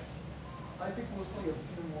 I guess. I think we'll see a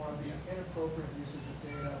few more of these inappropriate uses of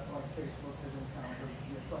data, like Facebook has encountered.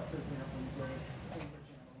 The Alexa example you gave, Cambridge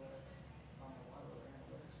Analytics, a lot of other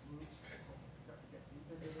analytics groups got to get deep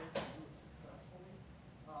into this and do it successfully.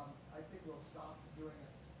 I think we'll stop doing it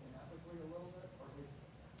unethically a little bit, or at least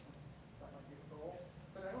that might be the goal.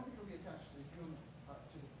 But I don't think it'll be attached to the human,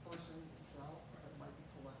 to the person itself. That might be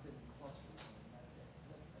collected in clusters in that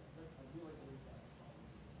data. I really believe that.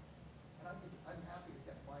 And I'm happy to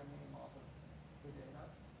get my name off of the data,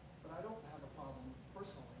 but I don't have a problem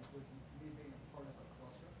personally with me being a part of a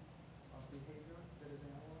cluster of behavior that is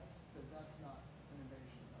analyzed, because that's not an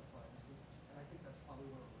invasion of privacy. And I think that's probably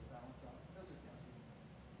where it would balance out. Those are guesses.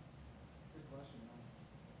 Good question, man.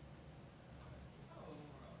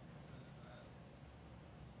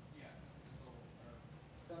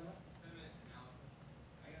 Sentiment? Sentiment analysis.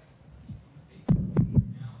 I guess on the basic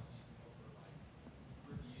right now, it's used more for like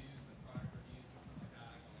reviews and product reviews and stuff like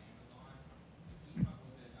that, like on Amazon. Can you talk a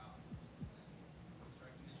little bit about uses in voice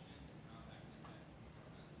recognition and how that can impact some of our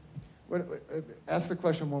messaging? Ask the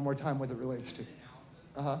question one more time what it relates to.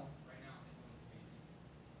 Analysis. Uh-huh. Right now, I think one of the basic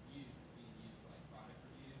reviews is being used for like product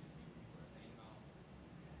reviews to see what people are saying about.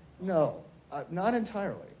 No, not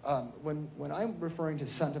entirely. When I'm referring to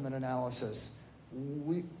sentiment analysis,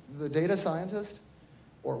 the data scientist,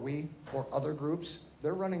 or other groups,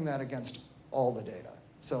 they're running that against all the data.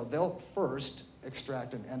 So they'll first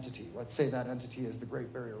extract an entity. Let's say that entity is the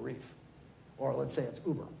Great Barrier Reef, or let's say it's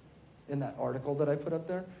Uber. In that article that I put up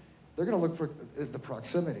there, they're going to look for the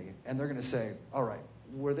proximity, and they're going to say, all right,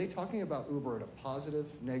 were they talking about Uber at a positive,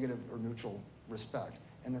 negative, or neutral respect?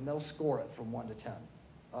 And then they'll score it from 1 to 10.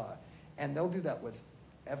 And they'll do that with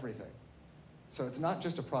everything. So it's not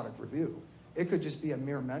just a product review. It could just be a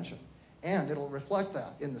mere mention. And it'll reflect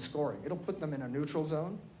that in the scoring. It'll put them in a neutral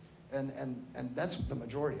zone, and that's the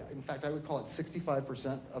majority. In fact, I would call it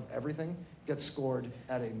 65% of everything gets scored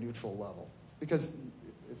at a neutral level, because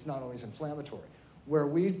it's not always inflammatory. Where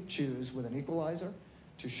we choose with an equalizer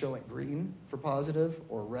to show it green for positive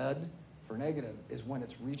or red for negative is when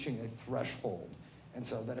it's reaching a threshold. And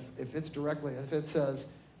so that if it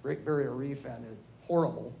says Great Barrier Reef and it's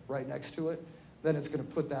horrible right next to it, then it's going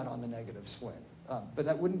to put that on the negative swing. But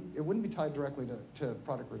it wouldn't be tied directly to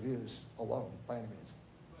product reviews alone by any means.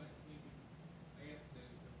 But I guess the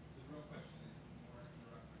real question is more in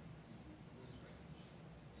reference to voice recognition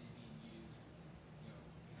and being used. We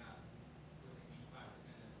have really 85%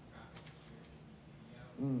 of traffic shared in video.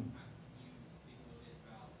 Can you speak a little bit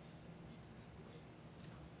about uses of voice?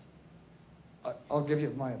 I'll give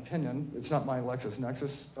you my opinion. It's not my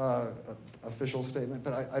LexisNexis official statement,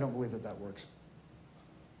 but I don't believe that works.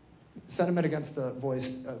 Sentiment against the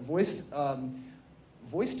voice.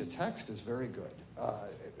 Voice to text is very good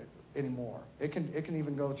anymore. It can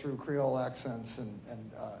even go through Creole accents and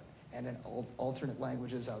in alternate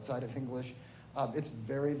languages outside of English. It's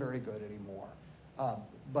very, very good anymore.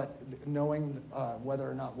 But knowing whether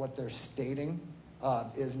or not what they're stating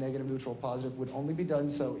is negative, neutral, positive would only be done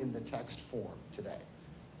so in the text form today.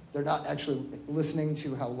 They're not actually listening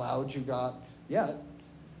to how loud you got yet.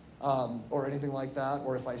 Or anything like that,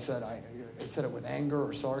 or if I said it with anger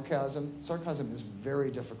or sarcasm. Sarcasm is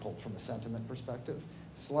very difficult from a sentiment perspective.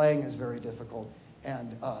 Slang is very difficult,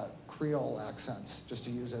 and Creole accents, just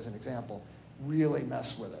to use as an example, really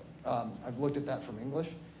mess with it. I've looked at that from English.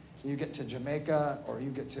 You get to Jamaica or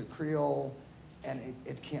you get to Creole, and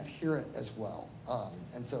it can't hear it as well.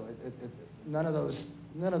 And so none of those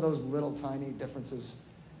little tiny differences,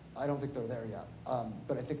 I don't think they're there yet.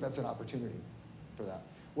 But I think that's an opportunity for that.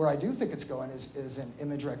 Where I do think it's going is in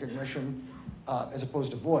image recognition as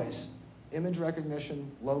opposed to voice. Image recognition,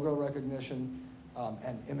 logo recognition,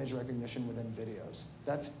 and image recognition within videos.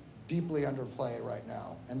 That's deeply under play right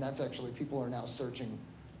now. And that's actually, people are now searching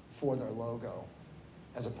for their logo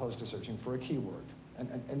as opposed to searching for a keyword.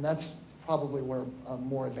 And that's probably where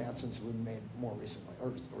more advancements have been made more recently,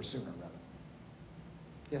 or sooner rather.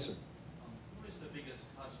 Yes, sir. Who is the biggest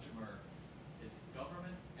customer? Is it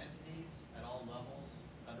government entities at all levels,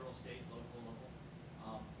 federal, state, local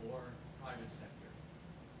level, or private sector,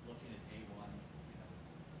 looking at A1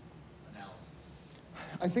 analysis?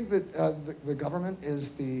 I think that the government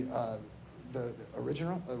is the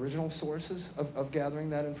original sources of gathering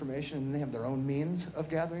that information, and they have their own means of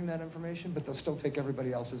gathering that information, but they'll still take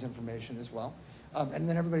everybody else's information as well. And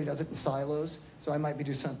then everybody does it in silos. So I might be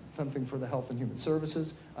doing something for the Health and Human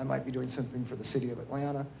Services. I might be doing something for the City of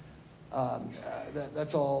Atlanta.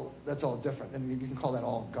 That's all different, and you can call that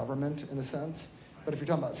all government in a sense. But if you're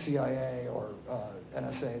talking about CIA or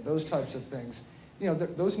NSA, those types of things,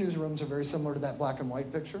 those newsrooms are very similar to that black and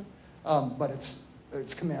white picture, but it's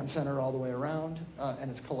command center all the way around,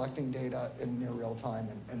 and it's collecting data in near real time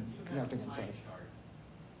and connecting insights.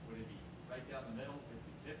 Would it be right down the middle,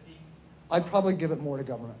 50-50? I'd probably give it more to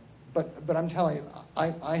government. But I'm telling you,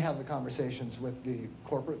 I have the conversations with the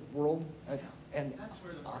corporate world, and That's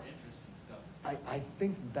where the more interesting stuff is. I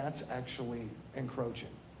think that's actually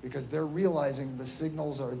encroaching, because they're realizing the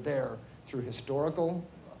signals are there through historical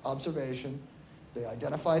observation. They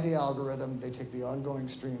identify the algorithm, they take the ongoing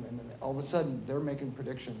stream, and then all of a sudden they're making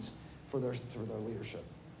predictions for their leadership.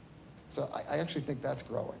 So I actually think that's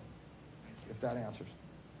growing, if that answers.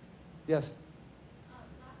 Yes?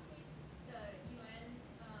 Last week, the UN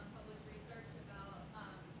published research about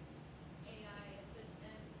AI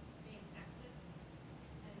assistants being sexist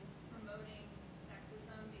and promoting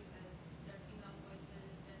sexism because they're female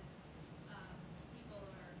voices and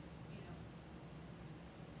people are,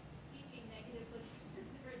 speaking negatively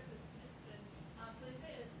towards their assistants. And so they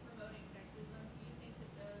say it's promoting sexism. Do you think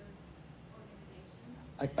that those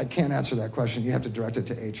organizations? I can't answer that question. You have to direct it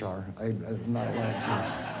to HR. I'm not allowed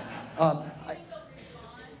to.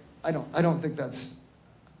 I don't think that's,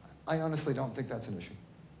 I honestly don't think that's an issue.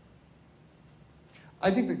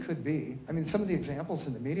 I think that could be. I mean, some of the examples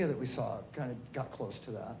in the media that we saw kind of got close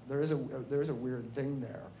to that. There is a weird thing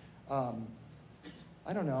there.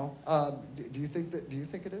 I don't know. Do you think it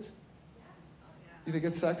is? Yeah. Oh, yeah. You think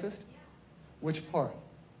it's sexist? Yeah. Which part?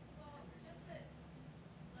 Well, just that,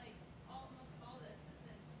 like, almost all the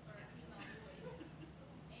assistants are female voice,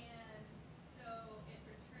 and so it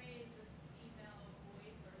portrays the female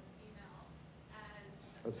voice or the female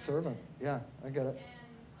as A servant. Yeah, I get it. And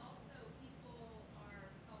also, people are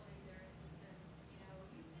calling their assistants,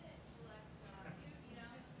 you bitch, Alexa,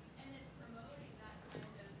 and it's promoting that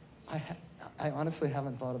kind of. I honestly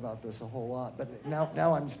haven't thought about this a whole lot, but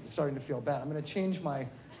now I'm starting to feel bad. I'm going to change my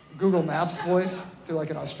Google Maps voice to like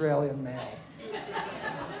an Australian male.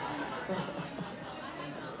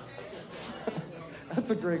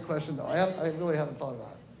 That's a great question, though. I really haven't thought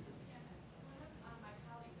about it.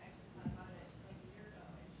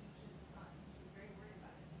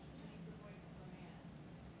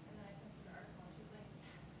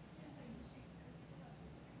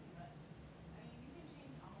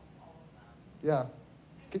 Yeah.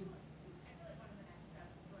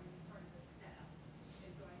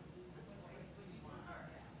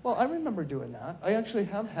 Well, I remember doing that. I actually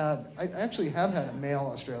have had a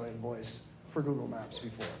male Australian voice for Google Maps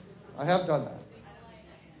before. I have done that.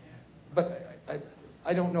 But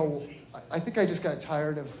I don't know. I think I just got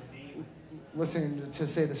tired of listening to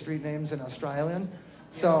say the street names in Australian.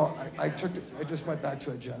 So I just went back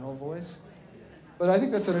to a general voice. But I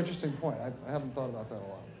think that's an interesting point. I haven't thought about that a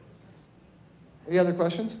lot. Any other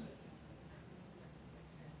questions?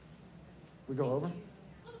 We go over?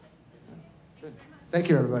 Good. Thank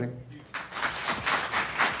you, everybody.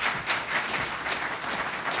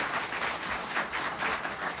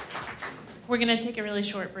 We're going to take a really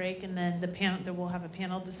short break, and then we'll have a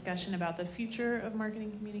panel discussion about the future of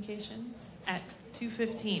marketing communications at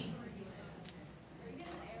 2:15.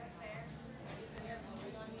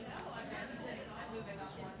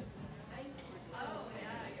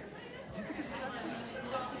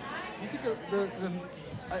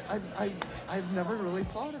 I've never really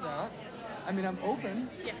thought of that. I mean, I'm open.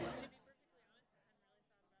 Yeah.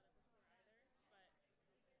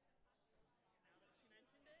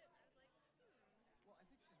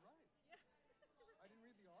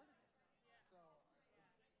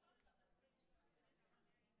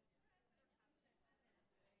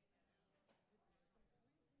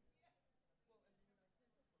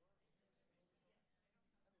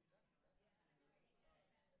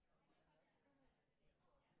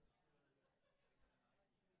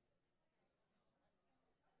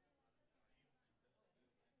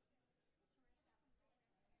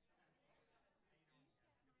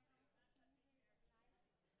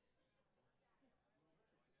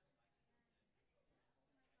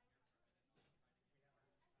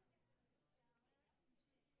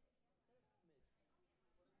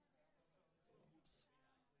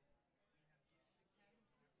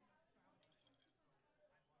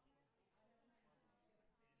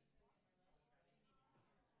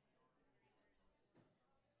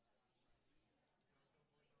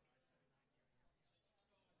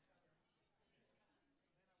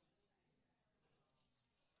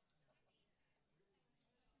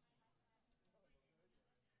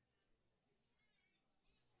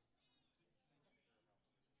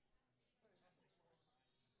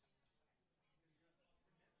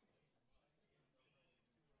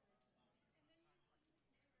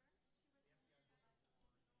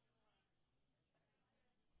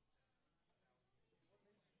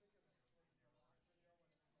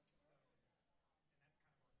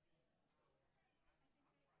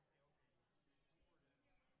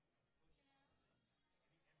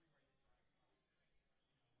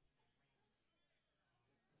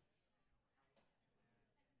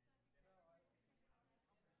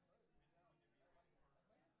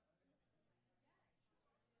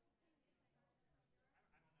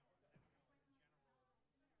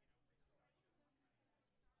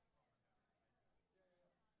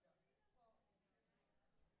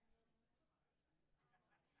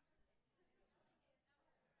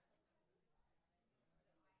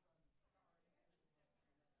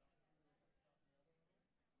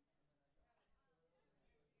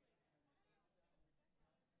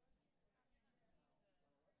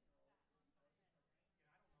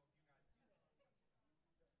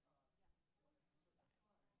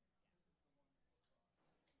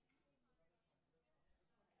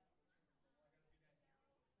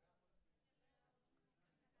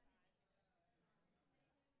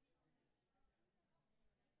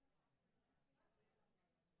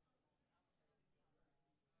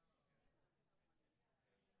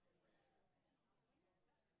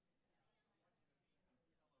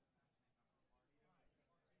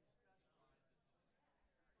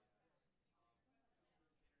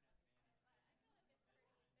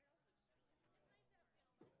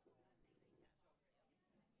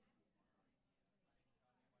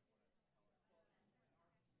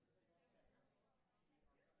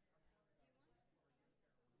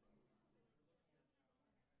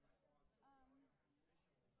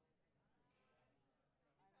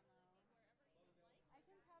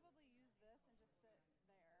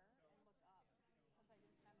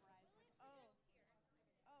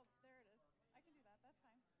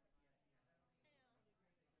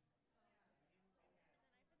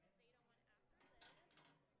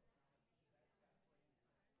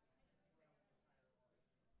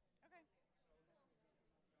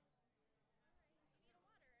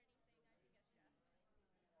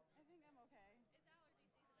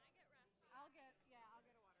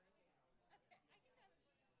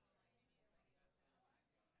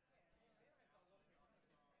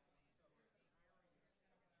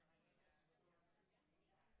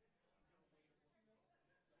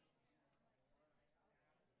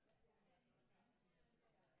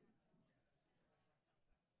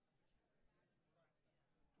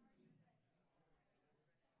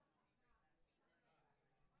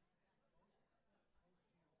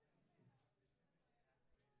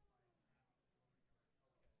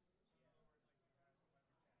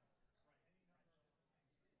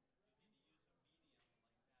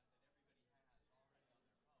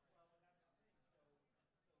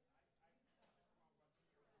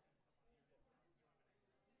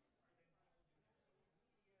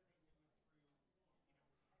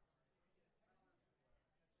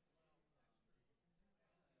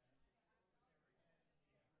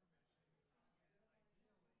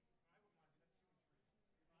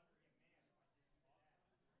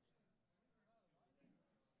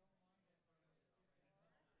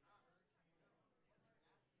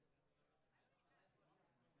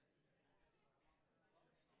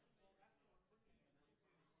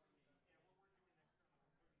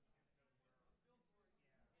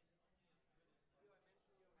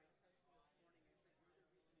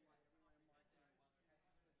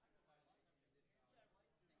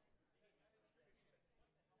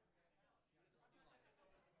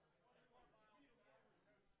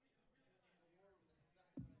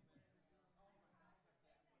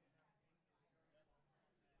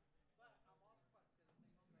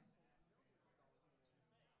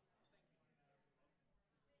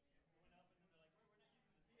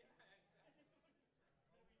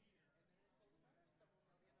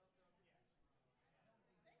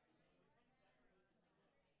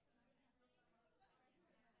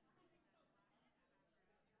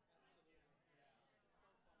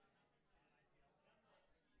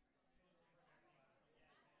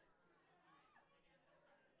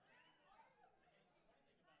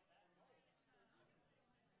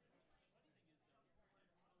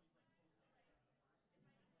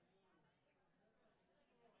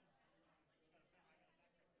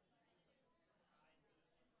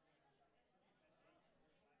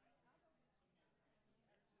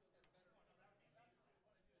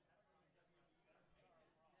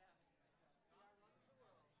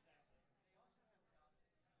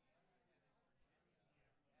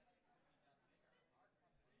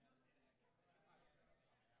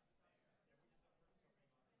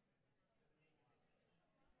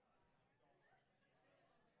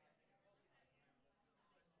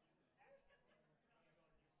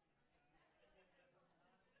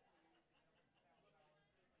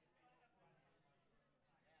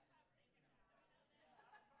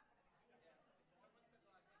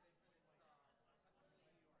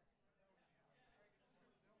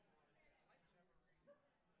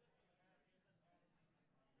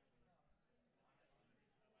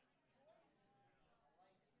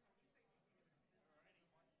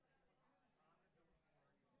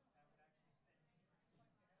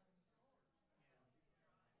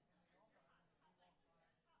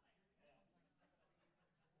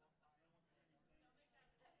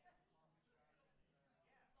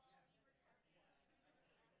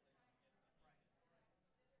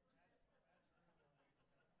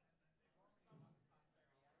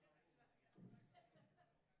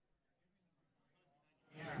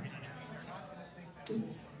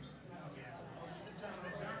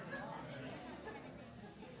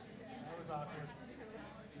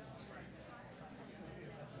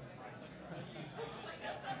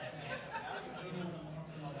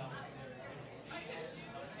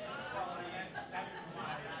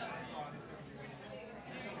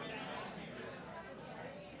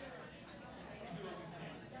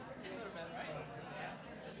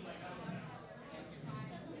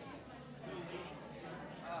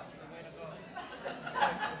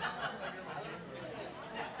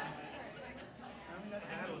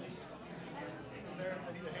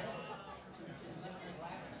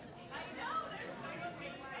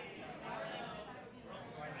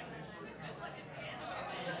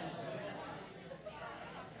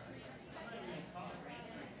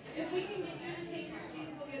 If we can get you to take your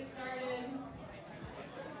seats, we'll get started.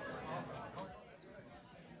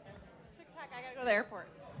 TikTok, I gotta go to the airport.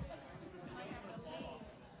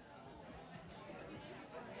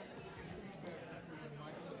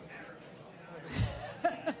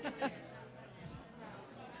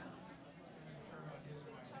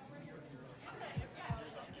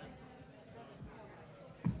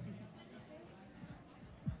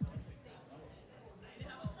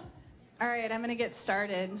 All right, I'm going to get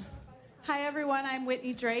started. Hi, everyone. I'm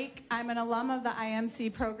Whitney Drake. I'm an alum of the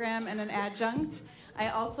IMC program and an adjunct. I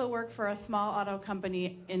also work for a small auto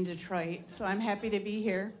company in Detroit, so I'm happy to be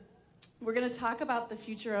here. We're going to talk about the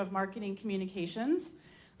future of marketing communications.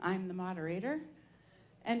 I'm the moderator.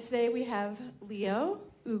 And today we have Leo,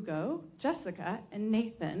 Hugo, Jessica, and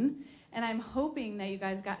Nathan. And I'm hoping that you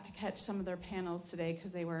guys got to catch some of their panels today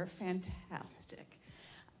because they were fantastic.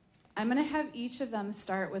 I'm going to have each of them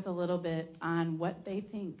start with a little bit on what they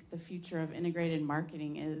think the future of integrated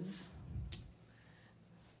marketing is.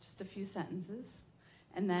 Just a few sentences.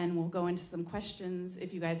 And then we'll go into some questions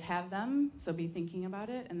if you guys have them, so be thinking about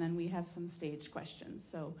it. And then we have some stage questions.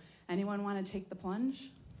 So anyone want to take the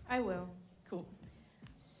plunge? I will. Cool.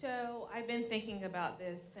 So I've been thinking about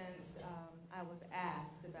this since I was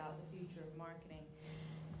asked about the future of marketing.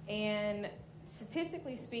 And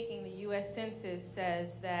statistically speaking, the U.S. Census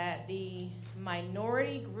says that the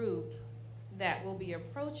minority group that will be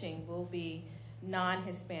approaching will be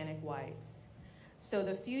non-Hispanic whites. So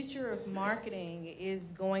the future of marketing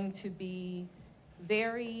is going to be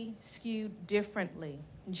very skewed differently.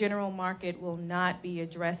 General market will not be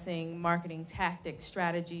addressing marketing tactics,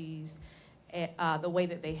 strategies, the way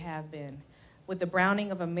that they have been. With the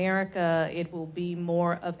Browning of America, it will be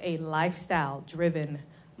more of a lifestyle-driven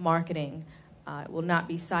marketing. It will not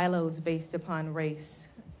be silos based upon race.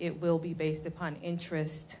 It will be based upon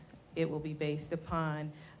interest. It will be based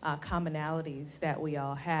upon commonalities that we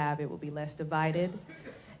all have. It will be less divided.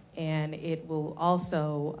 And it will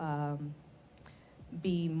also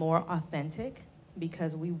be more authentic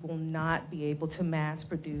because we will not be able to mass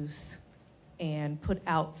produce and put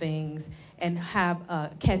out things and have a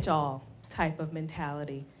catch-all type of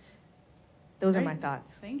mentality. Those are my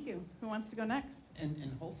thoughts. Thank you. Who wants to go next?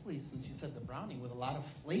 And hopefully, since you said the brownie, with a lot of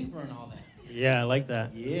flavor and all that. Yeah, I like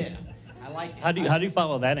that. Yeah, I like it. How do you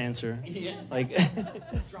follow that answer? Yeah. Like,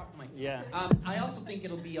 drop the mic. Yeah. I also think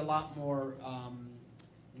it'll be a lot more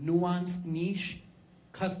nuanced, niche,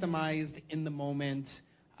 customized, in the moment,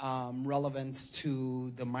 relevance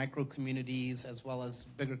to the micro communities as well as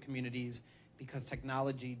bigger communities, because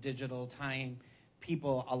technology, digital, time,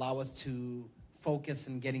 people allow us to focus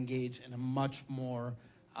and get engaged in a much more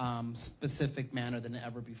specific manner than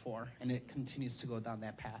ever before, and it continues to go down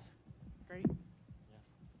that path. Great. Yeah.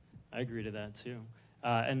 I agree to that too.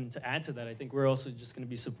 And to add to that, I think we're also just going to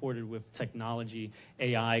be supported with technology,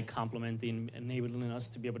 AI complementing, enabling us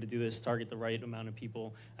to be able to do this, target the right amount of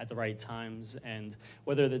people at the right times. And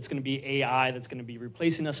whether that's going to be AI that's going to be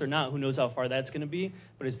replacing us or not, who knows how far that's going to be,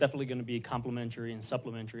 but it's definitely going to be complementary and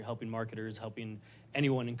supplementary, helping marketers, helping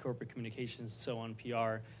anyone in corporate communications, so on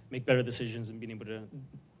PR, make better decisions and being able to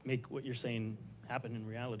make what you're saying happen in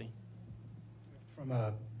reality. From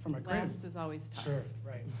a creative... Last is always tough. Sure,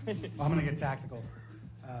 right. Well, I'm going to get tactical.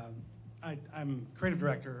 I'm creative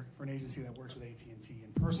director for an agency that works with AT&T,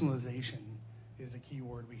 and personalization is a key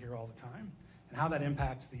word we hear all the time. And how that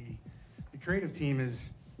impacts the creative team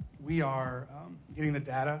is we are getting the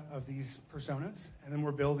data of these personas, and then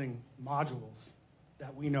we're building modules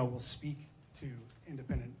that we know will speak to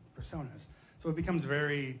independent personas. So it becomes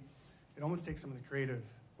it almost takes some of the creative,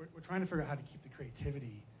 we're trying to figure out how to keep the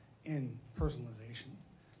creativity in personalization,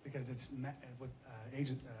 because it's with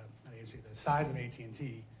the size of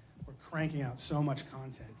AT&T, we're cranking out so much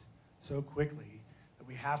content so quickly that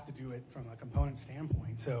we have to do it from a component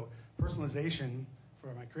standpoint. So personalization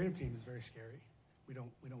for my creative team is very scary. We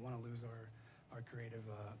don't want to lose our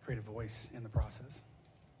creative voice in the process.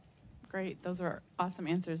 Great. Those are awesome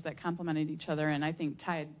answers that complemented each other, and I think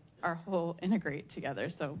tied our whole integrate together.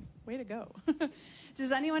 So way to go.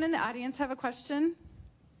 Does anyone in the audience have a question?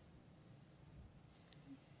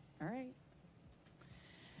 All right.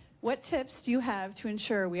 What tips do you have to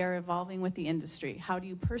ensure we are evolving with the industry? How do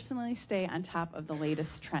you personally stay on top of the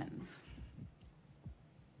latest trends?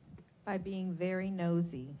 By being very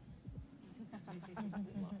nosy.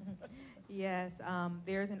 Yes,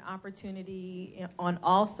 there's an opportunity on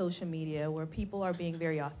all social media where people are being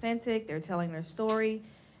very authentic, they're telling their story,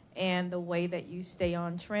 and the way that you stay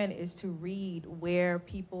on trend is to read where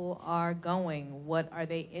people are going, what are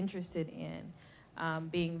they interested in.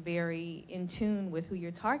 Being very in tune with who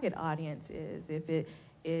your target audience is.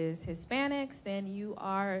 is Hispanics, then you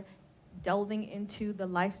are delving into the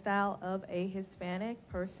lifestyle of a Hispanic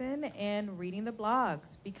person and reading the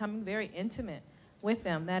blogs, becoming very intimate with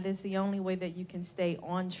them. That is the only way that you can stay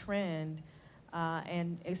on trend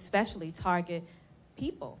and especially target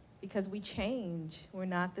people, because we change. We're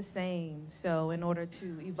not the same. So in order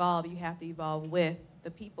to evolve, you have to evolve with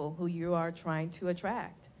the people who you are trying to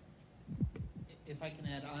attract. If I can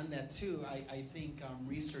add on that too, I think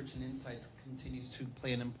research and insights continues to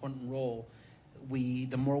play an important role.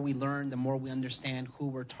 The more we learn, the more we understand who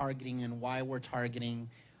we're targeting and why we're targeting,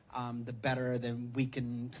 the better then we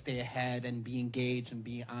can stay ahead and be engaged and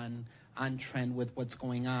be on trend with what's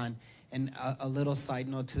going on. And a little side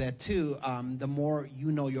note to that too, the more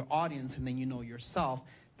you know your audience and then you know yourself,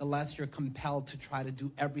 the less you're compelled to try to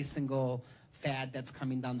do every single fad that's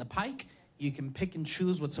coming down the pike. You can pick and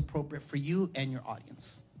choose what's appropriate for you and your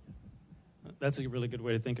audience. That's a really good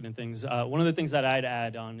way of thinking of things. One of the things that I'd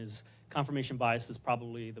add on is confirmation bias is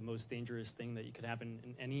probably the most dangerous thing that you could happen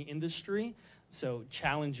in any industry. So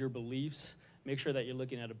challenge your beliefs, make sure that you're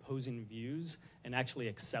looking at opposing views and actually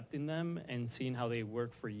accepting them and seeing how they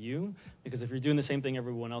work for you. Because if you're doing the same thing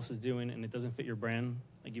everyone else is doing and it doesn't fit your brand,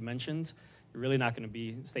 like you mentioned, you're really not going to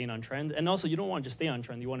be staying on trend. And also, you don't want to just stay on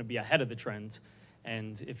trend, you want to be ahead of the trend.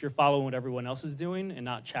 And if you're following what everyone else is doing and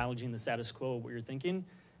not challenging the status quo of what you're thinking,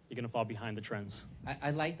 you're going to fall behind the trends.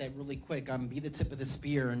 I like that really quick. Be the tip of the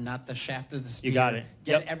spear and not the shaft of the spear. You got it.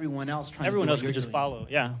 Get everyone else trying everyone to do else what can you're just doing. follow,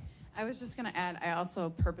 yeah. I was just going to add, I also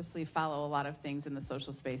purposely follow a lot of things in the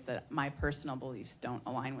social space that my personal beliefs don't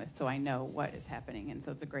align with, so I know what is happening, and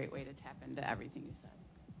so it's a great way to tap into everything you said.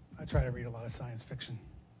 I try to read a lot of science fiction.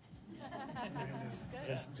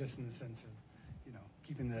 just in the sense of,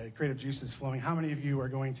 keeping the creative juices flowing. How many of you are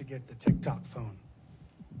going to get the TikTok phone?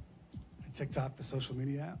 TikTok, the social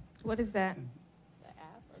media app? What is that?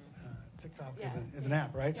 TikTok is an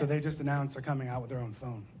app, right? Yeah. So they just announced they're coming out with their own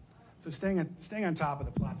phone. So staying on top of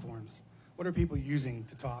the platforms. What are people using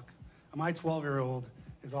to talk? My 12-year-old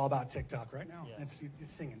is all about TikTok right now. Yeah. It's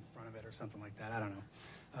sing in front of it or something like that. I don't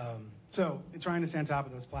know. So trying to stay on top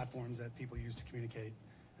of those platforms that people use to communicate,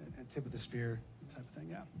 tip of the spear type of thing,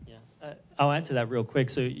 yeah. I'll add to that real quick.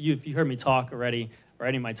 So if you heard me talk already, or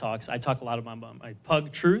any of my talks, I talk a lot about my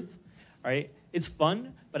pug Truth, right? It's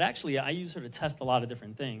fun, but actually I use her to test a lot of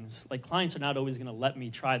different things. Like clients are not always gonna let me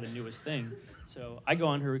try the newest thing. So I go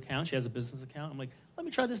on her account, she has a business account, I'm like, let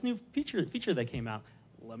me try this new feature that came out.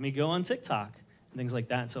 Let me go on TikTok, and things like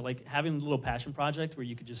that. So like having a little passion project where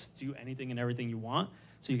you could just do anything and everything you want,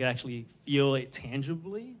 so you can actually feel it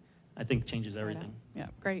tangibly, I think changes everything. Yeah,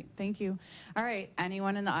 great, thank you. All right,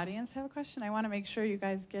 anyone in the audience have a question? I wanna make sure you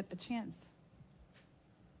guys get a chance.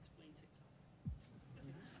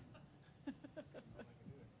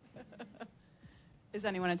 Is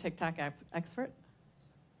anyone a TikTok expert?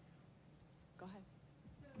 Go ahead.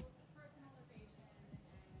 So personalization and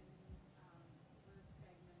super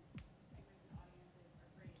segmented audiences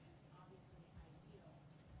are great and obviously ideal,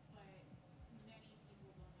 but many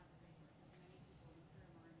people don't have the resources. Many people in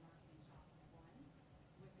term are in marketing shops one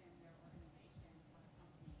within their organization or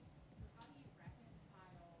company. So how do you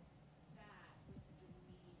reconcile that with the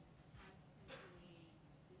need to constantly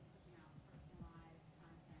be pushing out personalized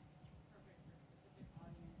content, perfect for specific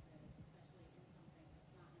audiences, especially in something that's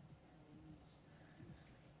not necessarily niche to the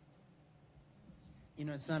industry?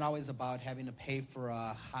 It's not always about having to pay for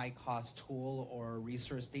a high-cost tool or a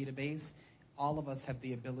resource database. All of us have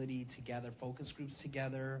the ability to gather focus groups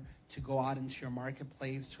together, to go out into your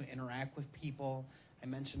marketplace, to interact with people. I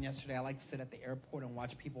mentioned yesterday I like to sit at the airport and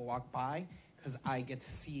watch people walk by because I get to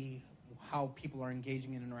see how people are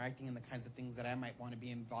engaging and interacting and the kinds of things that I might want to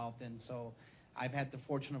be involved in. So I've had the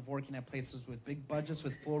fortune of working at places with big budgets,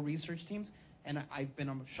 with full research teams, and I've been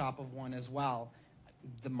a shop of one as well.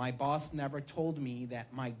 My boss never told me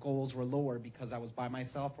that my goals were lower because I was by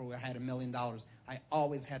myself or I had $1 million. I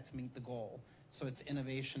always had to meet the goal. So it's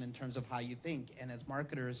innovation in terms of how you think. And as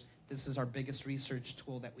marketers, this is our biggest research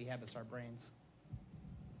tool that we have is our brains.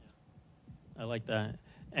 I like that.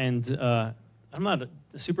 And I'm not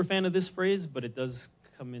a super fan of this phrase, but it does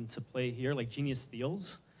come into play here, like genius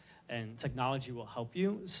steals. And technology will help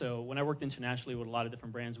you. So when I worked internationally with a lot of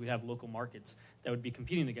different brands, we'd have local markets that would be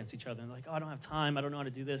competing against each other. And they're like, oh, I don't have time. I don't know how to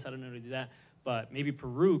do this. I don't know how to do that. But maybe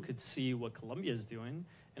Peru could see what Colombia is doing.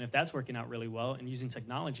 And if that's working out really well and using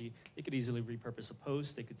technology, they could easily repurpose a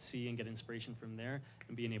post. They could see and get inspiration from there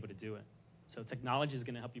and being able to do it. So technology is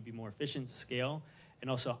going to help you be more efficient, scale, and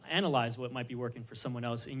also analyze what might be working for someone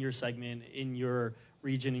else in your segment, in your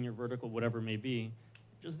region, in your vertical, whatever it may be.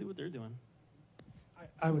 Just do what they're doing.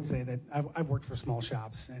 I would say that I've worked for small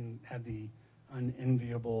shops and had the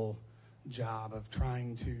unenviable job of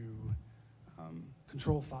trying to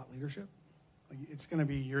control thought leadership. Like, it's going to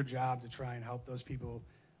be your job to try and help those people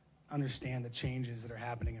understand the changes that are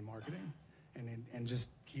happening in marketing, and just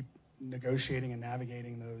keep negotiating and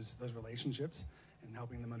navigating those relationships and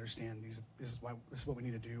helping them understand this is what we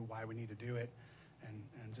need to do, why we need to do it,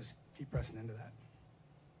 and just keep pressing into that.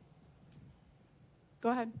 Go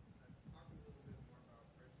ahead.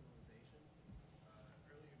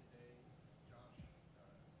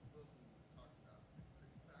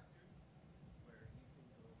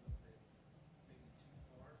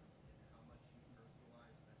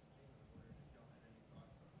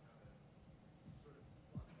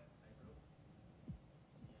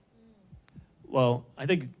 Well, I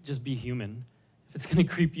think just be human. If it's going to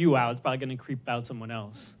creep you out, it's probably going to creep out someone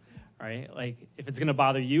else, right? Like, if it's going to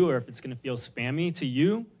bother you or if it's going to feel spammy to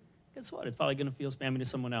you, guess what? It's probably going to feel spammy to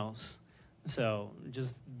someone else. So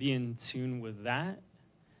just be in tune with that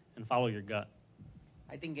and follow your gut.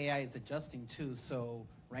 I think AI is adjusting too. So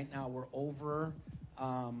right now we're over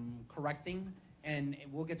correcting, and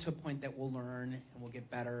we'll get to a point that we'll learn and we'll get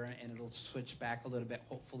better, and it'll switch back a little bit,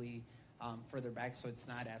 hopefully further back, so it's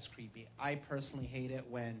not as creepy. I personally hate it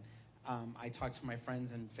when I talk to my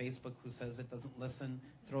friends in Facebook who says it doesn't listen,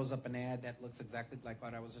 throws up an ad that looks exactly like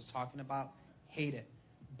what I was just talking about. Hate it.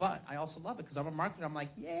 But I also love it because I'm a marketer. I'm like,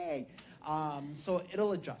 yay. So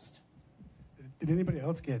it'll adjust. Did anybody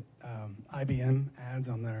else get IBM ads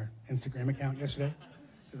on their Instagram account yesterday?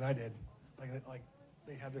 Because I did. Like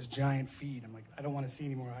they have this giant feed. I'm like, I don't want to see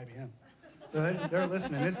any more IBM. So they're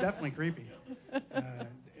listening. It's definitely creepy.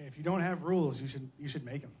 If you don't have rules, you should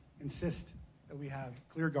make them. Insist that we have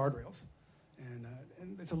clear guardrails, and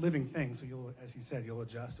it's a living thing. So you'll, as he said, you'll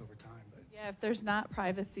adjust over time. But Yeah, if there's not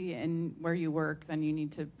privacy in where you work, then you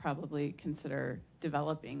need to probably consider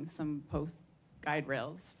developing some post guide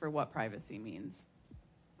rails for what privacy means.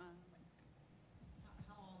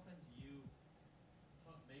 How often do you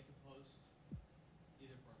make a post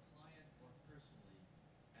either for a client or personally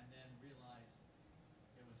and then realize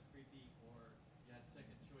it was creepy or you had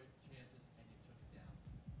second chances and you took it down?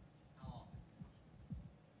 How often?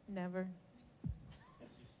 Never. As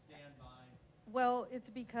you stand by. Well, it's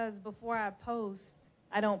because before I post,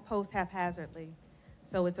 I don't post haphazardly.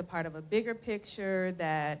 So it's a part of a bigger picture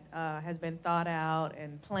that has been thought out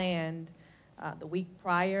and planned the week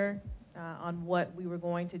prior on what we were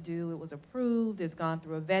going to do. It was approved. It's gone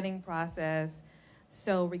through a vetting process.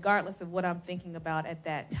 So regardless of what I'm thinking about at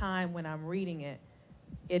that time when I'm reading it,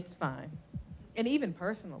 it's fine. And even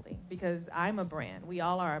personally, because I'm a brand. We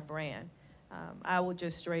all are a brand. I will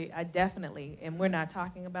just I definitely, and we're not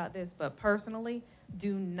talking about this, but personally,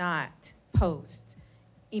 do not post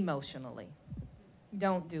emotionally.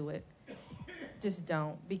 Don't do it. Just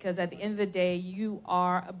don't. Because at the end of the day, you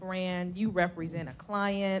are a brand. You represent a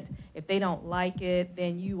client. If they don't like it,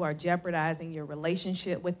 then you are jeopardizing your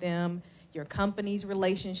relationship with them, your company's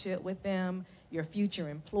relationship with them, your future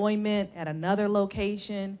employment at another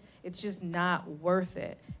location. It's just not worth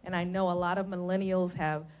it. And I know a lot of millennials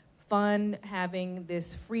have fun having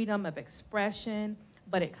this freedom of expression,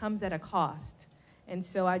 but it comes at a cost. And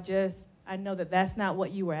so I know that that's not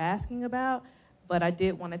what you were asking about, but I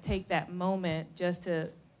did want to take that moment just to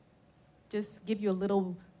give you a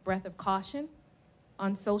little breath of caution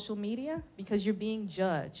on social media, because you're being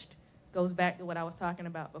judged. Goes back to what I was talking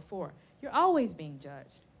about before. You're always being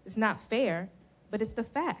judged. It's not fair, but it's the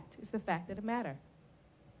fact. It's the fact of the matter.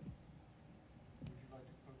 Would you like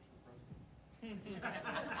to coach the president?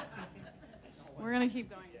 We're going to keep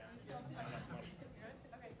going.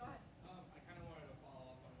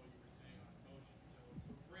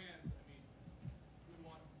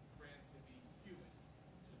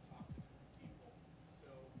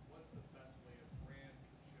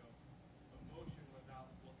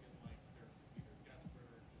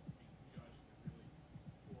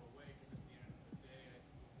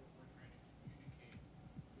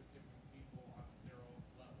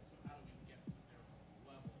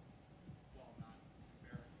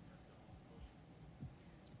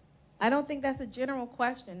 I don't think that's a general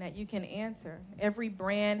question that you can answer. Every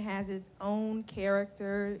brand has its own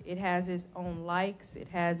character. It has its own likes. It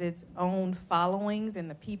has its own followings and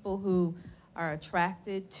the people who are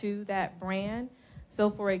attracted to that brand. So,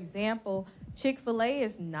 for example, Chick-fil-A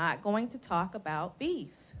is not going to talk about beef.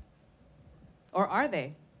 Or are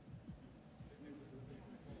they?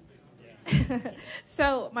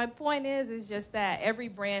 So my point is just that every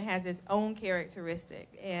brand has its own characteristic.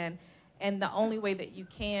 And the only way that you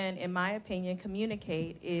can, in my opinion,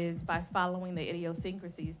 communicate is by following the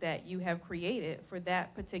idiosyncrasies that you have created for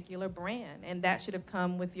that particular brand. And that should have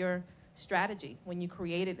come with your strategy when you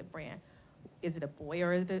created the brand. is it a boy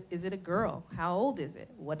or is it a girl? How old is it?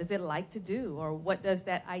 What does it like to do? Or what does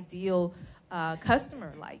that ideal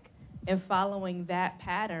customer like? And following that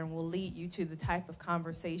pattern will lead you to the type of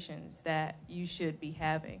conversations that you should be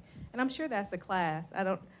having. And I'm sure that's a class. I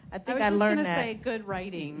think I learned that. I was just going to say good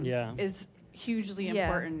writing is hugely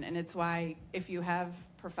important, and it's why if you have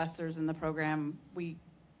professors in the program, we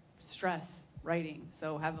stress writing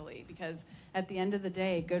so heavily, because at the end of the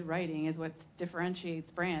day, good writing is what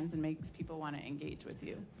differentiates brands and makes people want to engage with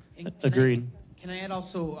you. Agreed. Can I add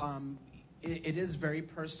also, it is very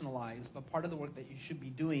personalized, but part of the work that you should be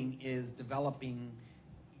doing is developing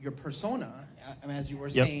your persona, as you were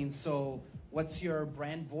saying. So what's your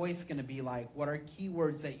brand voice going to be like? What are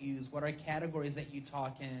keywords that you use? What are categories that you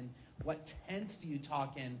talk in? What tense do you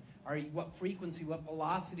talk in? What frequency, what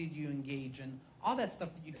velocity do you engage in? All that stuff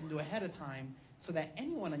that you can do ahead of time, so that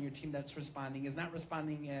anyone on your team that's responding is not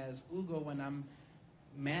responding as Hugo when I'm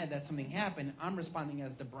mad that something happened. I'm responding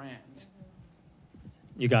as the brand.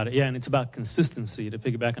 You got it. Yeah, and it's about consistency, to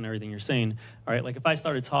piggyback on everything you're saying. All right, like if I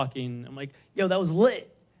started talking, I'm like, yo, that was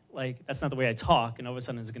lit. Like, that's not the way I talk, and all of a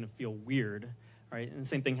sudden it's going to feel weird. Right? And the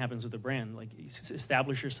same thing happens with the brand. Like, you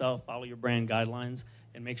establish yourself, follow your brand guidelines,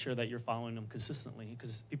 and make sure that you're following them consistently,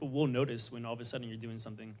 because people will notice when all of a sudden you're doing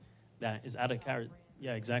something that is out of character.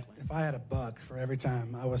 Yeah, exactly. If I had $1 for every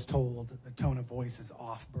time I was told that the tone of voice is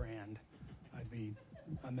off-brand, I'd be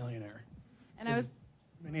a millionaire. And I was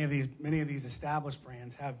many of these established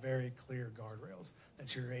brands have very clear guardrails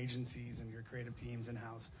that your agencies and your creative teams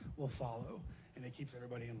in-house will follow, and it keeps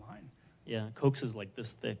everybody in line. Yeah, Cokes is like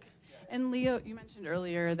this thick. And Leo, you mentioned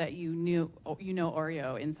earlier that you know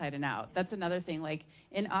Oreo inside and out. That's another thing. Like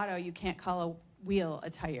in auto, you can't call a wheel a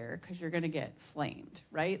tire because you're going to get flamed,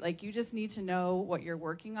 right? Like you just need to know what you're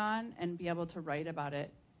working on and be able to write about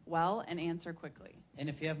it well and answer quickly. And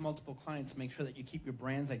if you have multiple clients, make sure that you keep your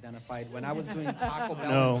brands identified. When I was doing Taco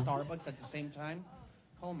Bell and Starbucks at the same time,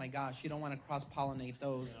 oh my gosh, you don't want to cross-pollinate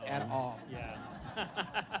those at all. Yeah.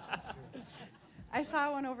 I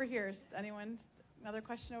saw one over here. Another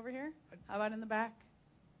question over here? How about in the back?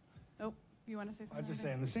 Oh, you want to say something? I was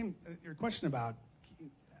just saying, your question about,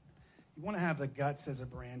 you want to have the guts as a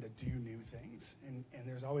brand to do new things. And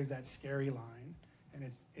there's always that scary line. And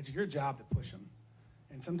it's your job to push them.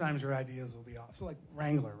 And sometimes your ideas will be off. So like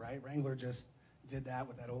Wrangler, right? Wrangler just did that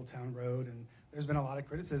with that Old Town Road. And there's been a lot of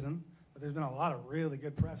criticism, but there's been a lot of really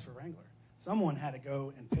good press for Wrangler. Someone had to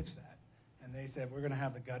go and pitch that. And they said, we're going to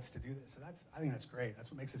have the guts to do this. So I think that's great.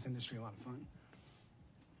 That's what makes this industry a lot of fun.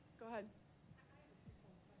 Go ahead.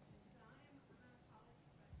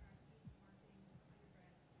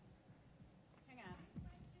 Hang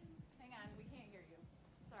on. We can't hear you.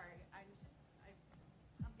 Sorry.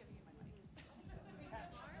 I'm giving you my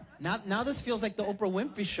money. Now this feels like the Oprah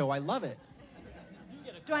Winfrey Show. I love it.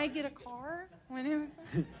 Do I get a car?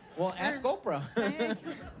 Well, ask Oprah.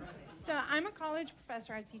 So I'm a college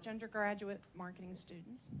professor. I teach undergraduate marketing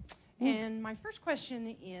students. And my first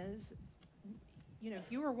question is,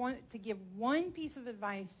 if you were to give one piece of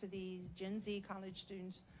advice to these Gen Z college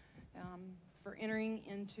students for entering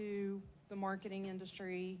into the marketing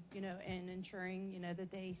industry, and ensuring,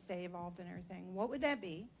 that they stay involved in everything, what would that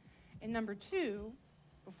be? And number two,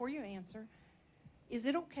 before you answer, is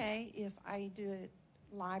it okay if I do it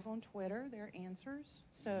live on Twitter, their answers?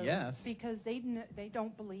 So yes. Because they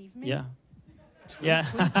don't believe me. Yeah. Tweet.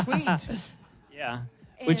 Yeah.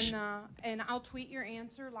 And I'll tweet your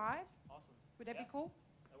answer live. Awesome. Would that be cool?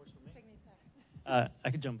 That works for me. Take me a second.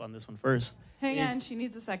 I could jump on this one first. Hang on, she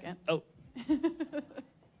needs a second. Oh.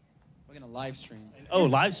 We're going to live stream. Oh,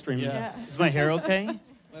 live stream. Yeah. Is my hair okay?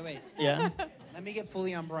 Wait. Yeah. Let me get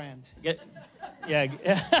fully on brand. Yeah.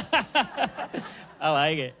 I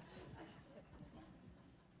like it.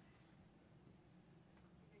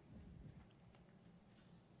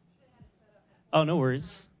 Oh, no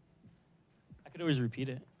worries. I could always repeat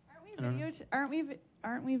it. Aren't we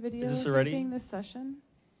videotaping this session?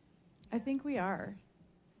 I think we are.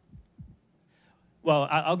 Well,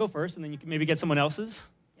 I'll go first, and then you can maybe get someone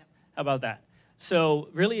else's. Yep. How about that? So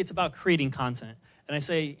really, it's about creating content. And I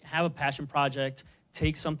say, have a passion project.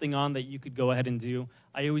 Take something on that you could go ahead and do.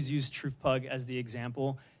 I always use TruthPug as the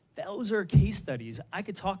example. Those are case studies. I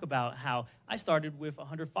could talk about how I started with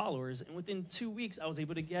 100 followers, and within 2 weeks, I was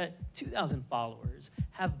able to get 2,000 followers.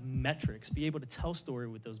 Have metrics. Be able to tell story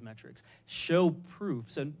with those metrics. Show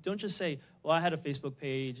proof. So don't just say, well, I had a Facebook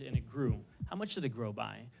page, and it grew. How much did it grow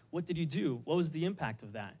by? What did you do? What was the impact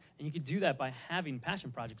of that? And you could do that by having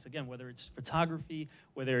passion projects. Again, whether it's photography,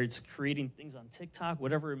 whether it's creating things on TikTok,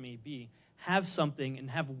 whatever it may be. Have something and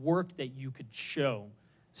have work that you could show.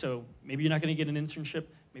 So maybe you're not going to get an internship.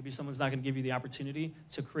 Maybe someone's not going to give you the opportunity,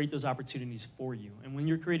 so create those opportunities for you. And when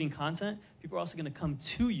you're creating content, people are also going to come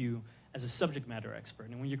to you as a subject matter expert.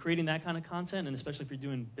 And when you're creating that kind of content, and especially if you're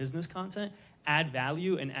doing business content, add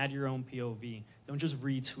value and add your own POV. Don't just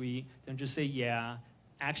retweet, don't just say yeah.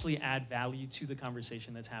 Actually add value to the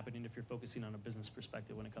conversation that's happening if you're focusing on a business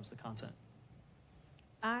perspective when it comes to content.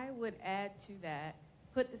 I would add to that,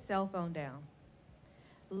 put the cell phone down.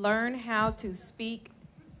 Learn how to speak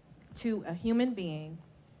to a human being,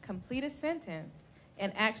 complete a sentence,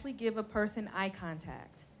 and actually give a person eye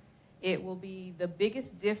contact. It will be the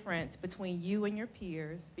biggest difference between you and your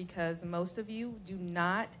peers because most of you do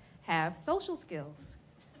not have social skills.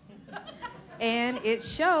 And it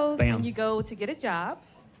shows when you go to get a job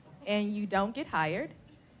and you don't get hired,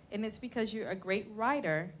 and it's because you're a great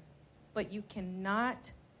writer, but you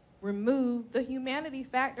cannot remove the humanity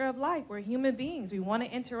factor of life. We're human beings. We want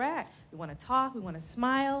to interact. We want to talk. We want to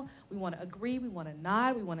smile. We want to agree. We want to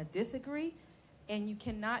nod. We want to disagree. And you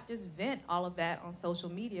cannot just vent all of that on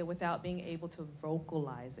social media without being able to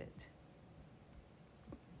vocalize it.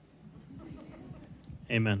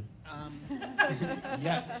 Amen.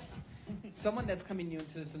 Yes. Someone that's coming new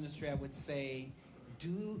into this industry, I would say,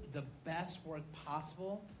 do the best work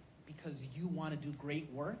possible because you want to do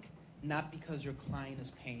great work, not because your client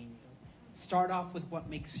is paying you. Start off with what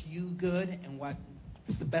makes you good and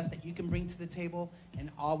what's the best that you can bring to the table, and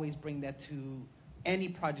always bring that to any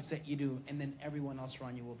projects that you do, and then everyone else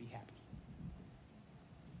around you will be happy.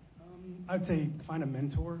 I'd say find a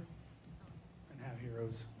mentor and have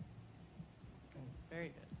heroes. Very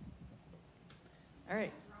good. All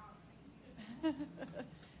right.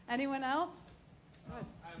 Anyone else?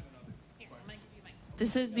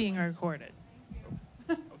 This is being recorded.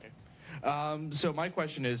 So my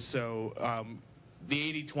question is,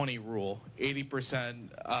 the 80-20 rule,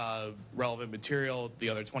 80% relevant material, the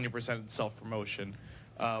other 20% self-promotion.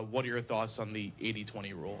 What are your thoughts on the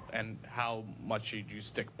 80-20 rule, and how much should you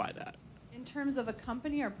stick by that? In terms of a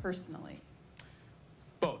company or personally?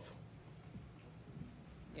 Both.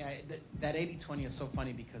 Yeah, that 80-20 is so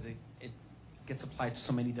funny because it gets applied to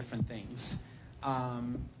so many different things.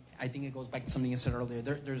 I think it goes back to something you said earlier.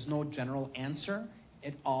 There's no general answer.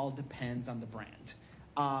 It all depends on the brand.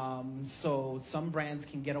 So some brands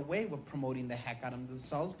can get away with promoting the heck out of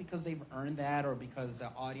themselves because they've earned that or because the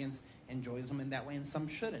audience enjoys them in that way, and some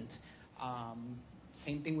shouldn't.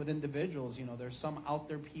 Same thing with individuals. You know, there's some out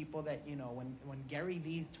there people that, you know, when Gary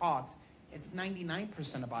Vee talks, it's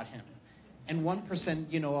 99% about him and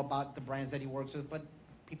 1%, you know, about the brands that he works with, but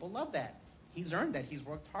people love that. He's earned that. He's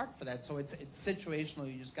worked hard for that. So it's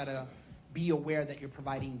situational. You just got to be aware that you're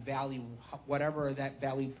providing value, whatever that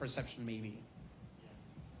value perception may be.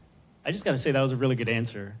 I just got to say that was a really good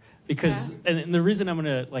answer because, and the reason I'm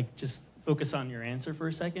going to just focus on your answer for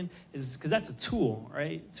a second is because that's a tool,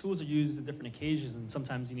 right? Tools are used at different occasions, and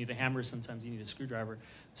sometimes you need a hammer, sometimes you need a screwdriver.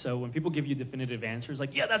 So when people give you definitive answers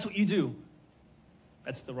like, yeah, that's what you do,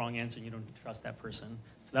 that's the wrong answer, and you don't trust that person.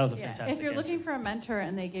 So that was a fantastic answer. If you're looking for a mentor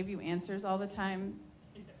and they give you answers all the time,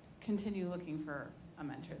 continue looking for a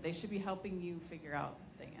mentor. They should be helping you figure out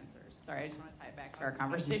the answers. Sorry, I just want to tie it back to our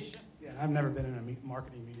conversation. Yeah, I've never been in a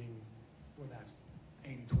marketing meeting where that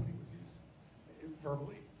 80-20 was used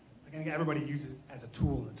verbally. Like, everybody uses it as a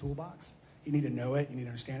tool in the toolbox. You need to know it. You need to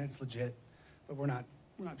understand it. It's legit. But we're not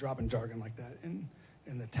dropping jargon like that in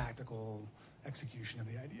the tactical execution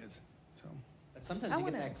of the ideas. So. But sometimes you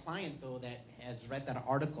get that client, though, that has read that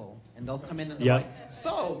article, and they'll come in and they're like,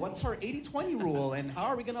 so what's our 80-20 rule, and how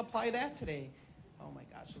are we going to apply that today? Oh, my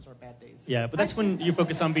gosh, those are bad days. Yeah, but that's when you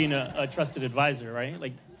focus on being a trusted advisor, right?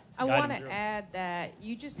 Like, I want to add that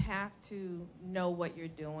you just have to know what you're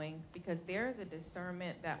doing because there is a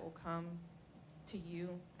discernment that will come to you,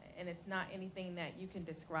 and it's not anything that you can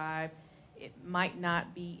describe. It might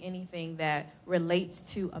not be anything that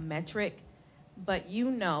relates to a metric, but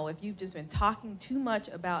you know if you've just been talking too much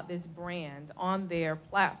about this brand on their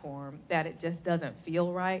platform that it just doesn't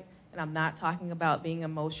feel right. And I'm not talking about being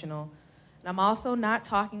emotional. And I'm also not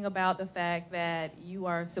talking about the fact that you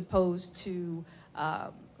are supposed to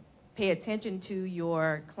pay attention to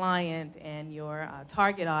your client and your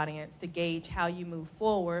target audience to gauge how you move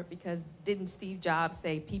forward, because didn't Steve Jobs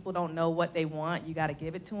say people don't know what they want, you got to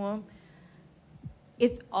give it to them?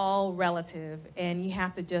 It's all relative, and you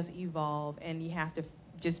have to just evolve, and you have to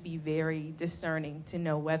just be very discerning to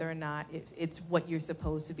know whether or not it's what you're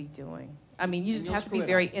supposed to be doing. I mean, you just have to be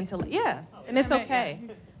very intelligent. Yeah, and it's okay.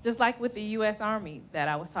 Just like with the U.S. Army that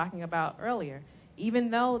I was talking about earlier. Even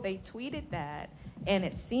though they tweeted that, and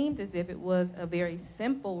it seemed as if it was a very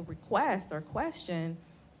simple request or question,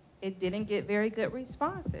 it didn't get very good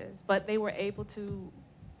responses. But they were able to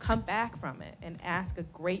come back from it and ask a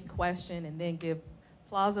great question and then give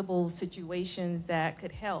plausible situations that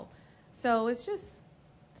could help. So it's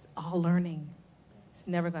all learning. It's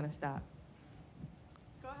never going to stop.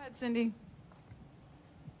 Go ahead, Cindy.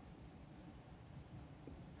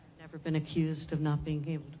 Never been accused of not being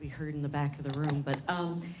able to be heard in the back of the room, but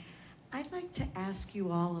I'd like to ask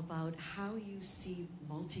you all about how you see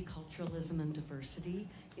multiculturalism and diversity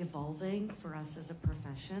evolving for us as a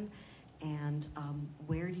profession, and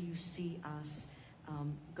where do you see us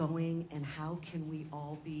going, and how can we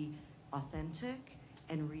all be authentic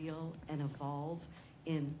and real and evolve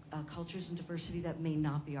in cultures and diversity that may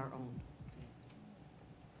not be our own?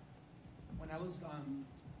 When I was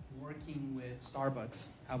working with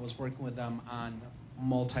Starbucks, I was working with them on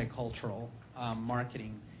multicultural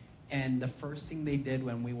marketing. And the first thing they did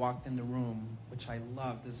when we walked in the room, which I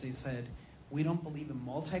loved, is they said, we don't believe in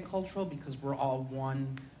multicultural because we're all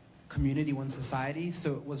one community, one society.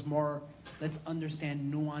 So it was more, let's understand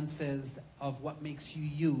nuances of what makes you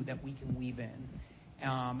you that we can weave in.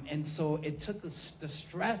 And so it took the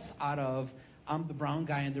stress out of, I'm the brown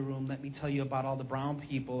guy in the room, let me tell you about all the brown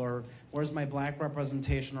people, or where's my black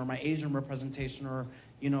representation, or my Asian representation, or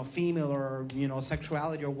female, or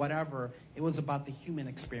sexuality, or whatever. It was about the human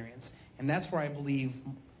experience. And that's where I believe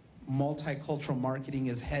multicultural marketing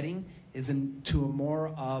is heading, is into a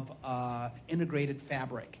more of integrated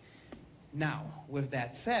fabric. Now, with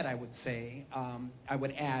that said, I would say, I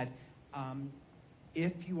would add,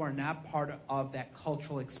 if you are not part of that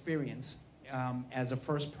cultural experience as a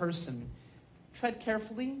first person, tread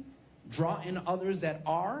carefully, draw in others that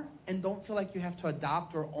are, and don't feel like you have to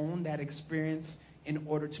adopt or own that experience in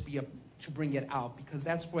order to bring it out, because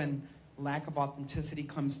that's when lack of authenticity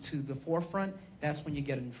comes to the forefront. That's when you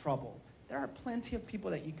get in trouble. There are plenty of people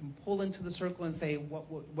that you can pull into the circle and say,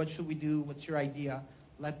 what should we do? What's your idea?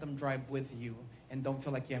 Let them drive with you, and don't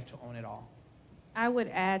feel like you have to own it all. I would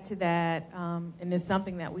add to that, and it's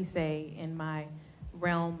something that we say in my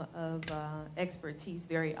realm of expertise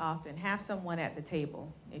very often, have someone at the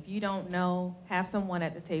table. If you don't know, have someone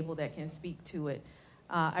at the table that can speak to it.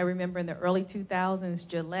 I remember in the early 2000s,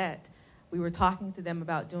 Gillette, we were talking to them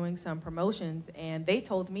about doing some promotions, and they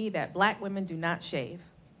told me that black women do not shave.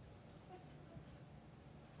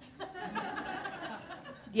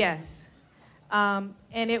 Yes. And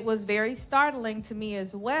it was very startling to me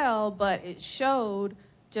as well, but it showed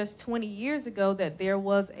just 20 years ago that there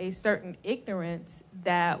was a certain ignorance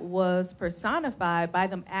that was personified by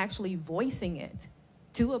them actually voicing it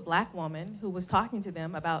to a black woman who was talking to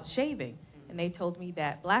them about shaving. And they told me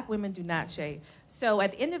that black women do not shave. So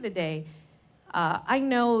at the end of the day, I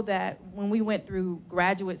know that when we went through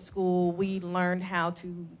graduate school, we learned how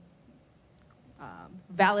to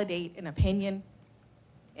validate an opinion,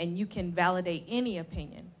 and you can validate any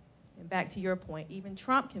opinion. And back to your point, even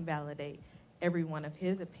Trump can validate every one of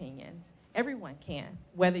his opinions. Everyone can,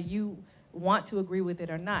 whether you want to agree with it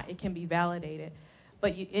or not, it can be validated.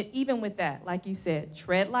 But even with that, like you said,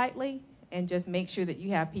 tread lightly and just make sure that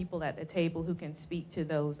you have people at the table who can speak to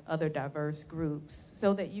those other diverse groups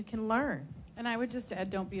so that you can learn. And I would just add,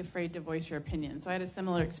 don't be afraid to voice your opinion. So I had a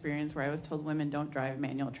similar experience where I was told women don't drive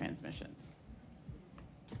manual transmissions.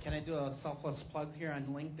 Can I do a selfless plug here on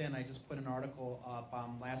LinkedIn? I just put an article up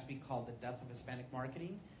last week called The Death of Hispanic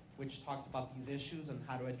Marketing, which talks about these issues and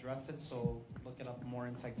how to address it. So look it up, more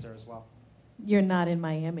insights there as well. You're not in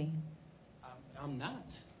Miami. I'm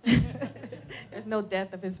not. There's no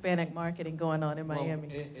death of Hispanic marketing going on in Miami.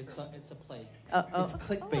 It's a play. It's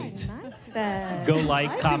clickbait. Oh, nice that. Go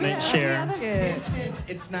like, comment, share.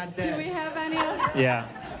 It's not dead. Do we have any other? Yeah.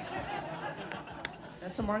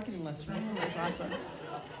 That's a marketing lesson. Oh, that's awesome.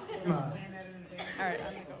 All right,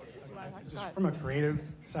 I'm gonna go. Just from a creative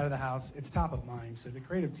side of the house, it's top of mind. So the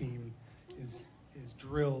creative team is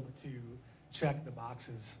drilled to check the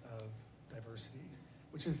boxes of diversity,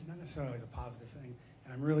 which is not necessarily always a positive thing.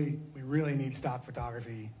 And we really need stock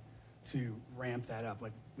photography to ramp that up.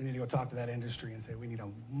 Like, we need to go talk to that industry and say we need a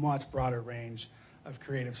much broader range of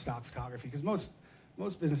creative stock photography, because most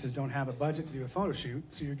businesses don't have a budget to do a photo shoot.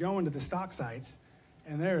 So you're going to the stock sites,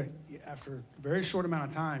 and there, after a very short amount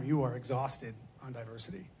of time, you are exhausted on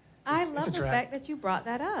diversity. I love the fact that you brought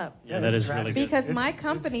that up. Yeah, that is really good. Because my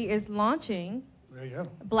company is launching there you go.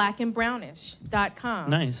 blackandbrownish.com.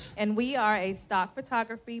 Nice. And we are a stock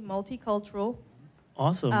photography multicultural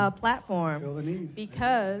awesome platform. Feel the need.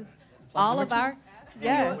 Because all of our,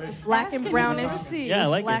 yes, black and brownish. Yeah, I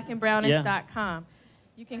like blackandbrownish.com.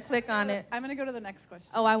 You can click on it. I'm going to go to the next question.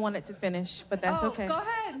 Oh, I wanted to finish, but that's okay. Go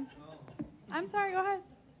ahead. I'm sorry, go ahead.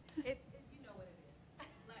 You know what it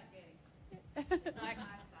is. Black Betty. Black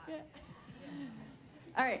lifestyle.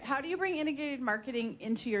 All right, how do you bring integrated marketing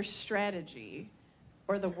into your strategy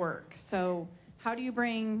or the work? So how do you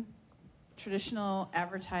bring traditional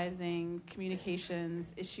advertising, communications,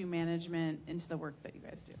 issue management into the work that you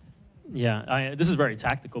guys do? Yeah, this is very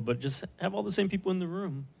tactical, but just have all the same people in the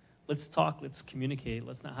room. Let's talk, let's communicate,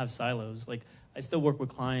 let's not have silos. Like, I still work with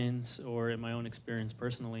clients, or in my own experience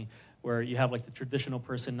personally, where you have like the traditional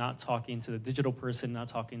person not talking to the digital person, not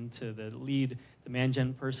talking to the lead demand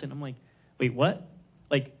gen person. I'm like, wait, what?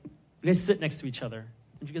 Like, you guys sit next to each other.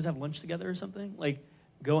 Didn't you guys have lunch together or something? Like,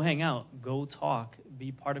 go hang out, go talk,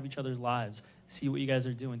 be part of each other's lives, see what you guys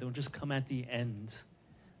are doing. Don't just come at the end.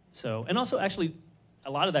 So, and also actually,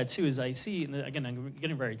 a lot of that too is I see, and again, I'm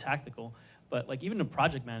getting very tactical, but like even a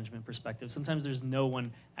project management perspective, sometimes there's no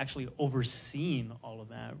one actually overseeing all of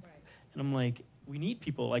that. Right. And I'm like, we need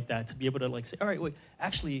people like that to be able to like say, all right, wait,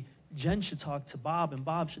 actually, Jen should talk to Bob and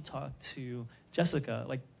Bob should talk to Jessica.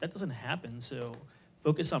 Like, that doesn't happen. So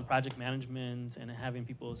focus on project management and having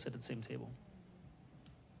people sit at the same table.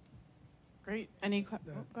 Great. Any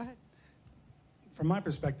questions? Go ahead. From my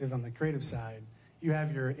perspective on the creative side, you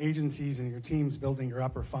have your agencies and your teams building your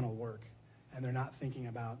upper funnel work, and they're not thinking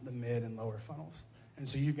about the mid and lower funnels. And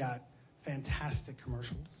so you've got fantastic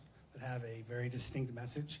commercials that have a very distinct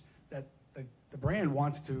message that the brand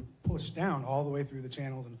wants to push down all the way through the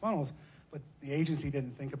channels and funnels, but the agency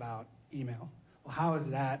didn't think about email. Well, how is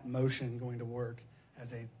that motion going to work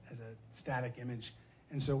as a static image?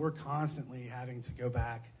 And so we're constantly having to go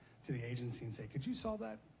back to the agency and say, could you solve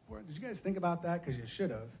that? Did you guys think about that? Because you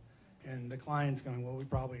should have. And the client's going, well, we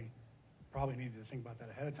probably needed to think about that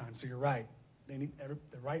ahead of time. So you're right. The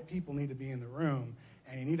right people need to be in the room,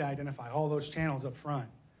 and you need to identify all those channels up front,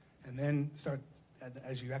 and then start,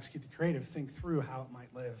 as you execute the creative, think through how it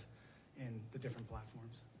might live in the different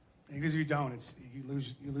platforms. And because you don't, you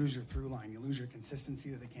lose your through line, you lose your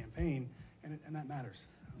consistency of the campaign, and that matters.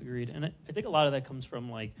 Agreed. And I think a lot of that comes from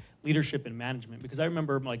like leadership and management, because I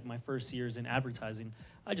remember like my first years in advertising,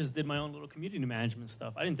 I just did my own little community management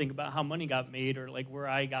stuff. I didn't think about how money got made or like where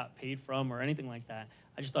I got paid from or anything like that.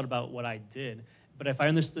 I just thought about what I did. But if I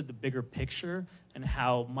understood the bigger picture and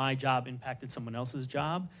how my job impacted someone else's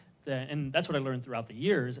job, and that's what I learned throughout the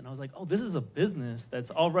years. And I was like, oh, this is a business that's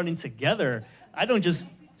all running together. I don't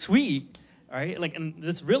just tweet. All right, like, and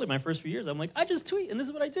that's really my first few years. I'm like, I just tweet, and this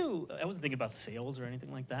is what I do. I wasn't thinking about sales or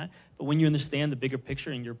anything like that. But when you understand the bigger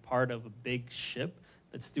picture and you're part of a big ship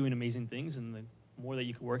that's doing amazing things, and the more that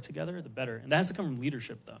you can work together, the better. And that has to come from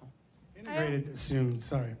leadership, though. Integrated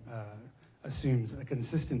assumes a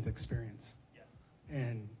consistent experience. Yeah.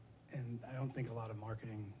 And I don't think a lot of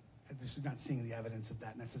marketing, just not seeing the evidence of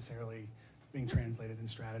that necessarily being translated in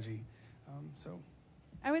strategy. So.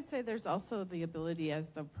 I would say there's also the ability as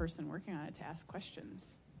the person working on it to ask questions.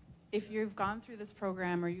 If you've gone through this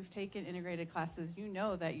program or you've taken integrated classes, you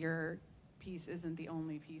know that your piece isn't the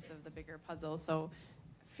only piece of the bigger puzzle. So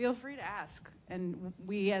feel free to ask. And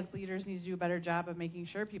we as leaders need to do a better job of making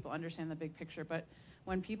sure people understand the big picture. But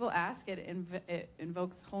when people ask, it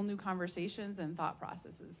invokes whole new conversations and thought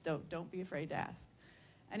processes. Don't be afraid to ask.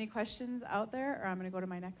 Any questions out there? Or I'm going to go to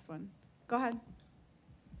my next one. Go ahead.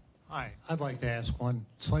 Hi, I'd like to ask one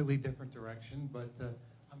slightly different direction, but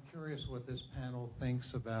I'm curious what this panel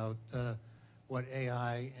thinks about what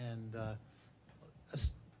AI and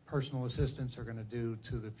personal assistants are going to do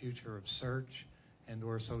to the future of search and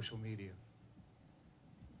or social media.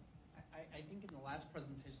 I think in the last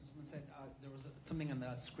presentation, someone said there was something on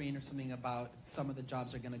the screen or something about some of the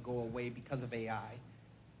jobs are going to go away because of AI.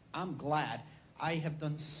 I'm glad. I have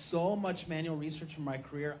done so much manual research in my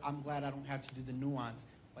career. I'm glad I don't have to do the nuance.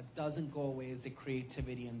 What doesn't go away is the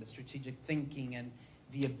creativity and the strategic thinking and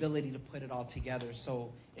the ability to put it all together.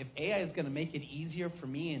 So if AI is going to make it easier for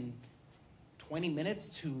me in 20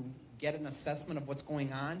 minutes to get an assessment of what's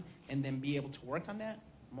going on and then be able to work on that,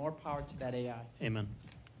 more power to that AI. Amen.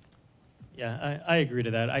 Yeah, I agree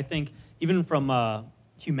to that. I think even from a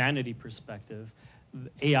humanity perspective,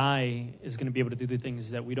 AI is going to be able to do the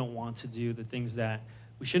things that we don't want to do, the things that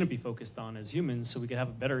we shouldn't be focused on as humans, so we can have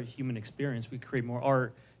a better human experience. We create more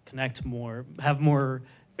art, connect more, have more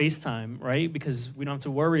FaceTime, right? Because we don't have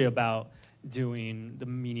to worry about doing the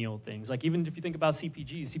menial things. Like even if you think about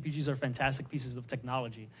CPGs are fantastic pieces of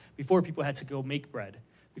technology. Before, people had to go make bread.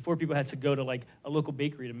 Before, people had to go to like a local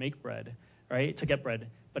bakery to make bread, right? To get bread.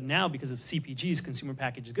 But now, because of CPGs, consumer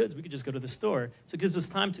packaged goods, we could just go to the store. So it gives us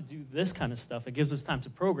time to do this kind of stuff. It gives us time to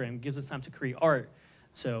program. It gives us time to create art.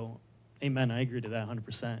 So, amen, I agree to that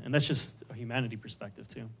 100%. And that's just a humanity perspective,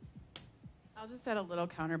 too. I'll just add a little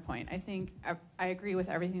counterpoint. I think I agree with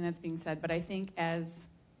everything that's being said, but I think as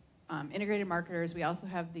integrated marketers, we also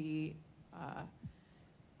have the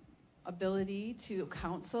ability to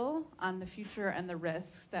counsel on the future and the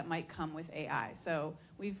risks that might come with AI. So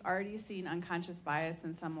we've already seen unconscious bias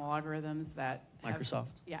in some algorithms that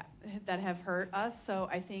that have hurt us. So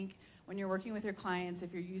I think when you're working with your clients,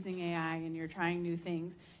 if you're using AI and you're trying new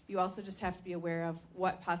things, you also just have to be aware of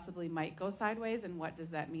what possibly might go sideways and what does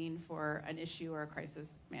that mean for an issue or a crisis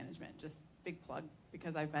management. Just big plug,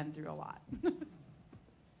 because I've been through a lot. All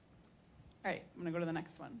right, I'm gonna go to the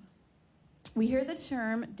next one. We hear the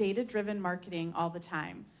term data-driven marketing all the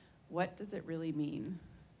time. What does it really mean?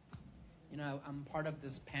 You know, I'm part of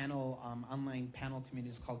this panel, online panel community.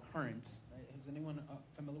 It's called Currents. Is anyone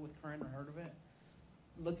familiar with Current or heard of it?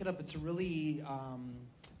 Look it up. It's a really,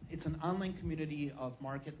 it's an online community of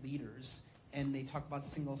market leaders, and they talk about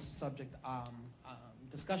single subject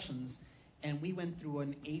discussions. And we went through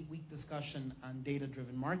an 8-week discussion on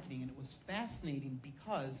data-driven marketing, and it was fascinating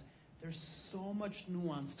because there's so much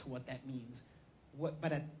nuance to what that means.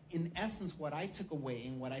 In essence, what I took away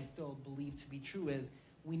and what I still believe to be true is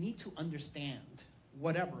we need to understand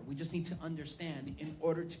whatever. We just need to understand in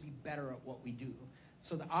order to be better at what we do.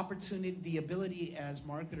 So the opportunity, the ability as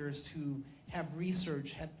marketers to have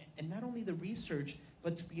research, and not only the research,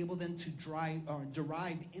 but to be able then to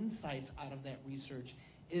derive insights out of that research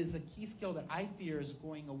is a key skill that I fear is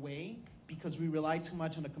going away because we rely too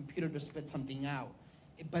much on a computer to spit something out.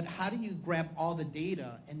 But how do you grab all the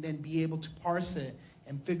data and then be able to parse it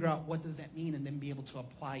and figure out what does that mean and then be able to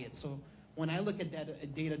apply it? So when I look at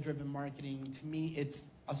that data-driven marketing, to me,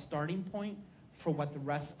 it's a starting point for what the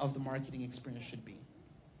rest of the marketing experience should be.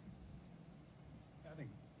 I think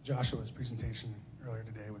Joshua's presentation earlier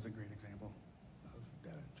today was a great example of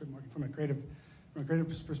data-driven marketing. From a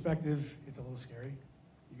creative perspective, it's a little scary.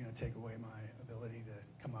 You're going to take away my ability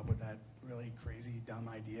to come up with that really crazy, dumb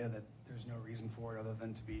idea that there's no reason for it other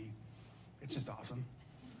than to be, it's just awesome.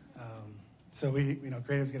 So we,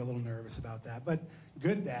 creatives get a little nervous about that. But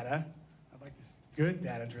good data, I like this, good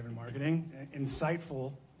data-driven marketing,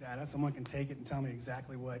 insightful data, someone can take it and tell me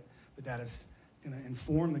exactly what the data's going to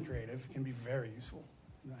inform the creative, can be very useful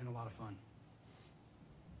and a lot of fun.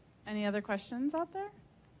 Any other questions out there?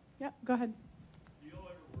 Yep, go ahead. Do you all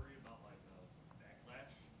ever worry about like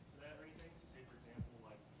backlash to that or anything? So say for example,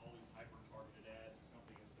 like all these hyper-targeted ads or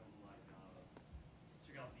something, and some like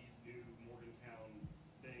check out these new Morgantown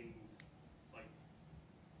things, like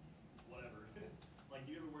whatever. Like,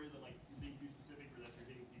 do you ever worry that like you're being too specific or that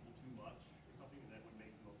you're hitting people too much or something that would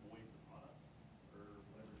make them avoid the product or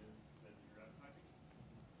whatever it is that you're advertising?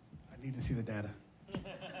 I need to see the data.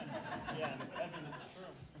 Yeah, I mean, it's true.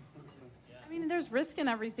 I mean, there's risk in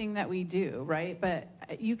everything that we do, right? But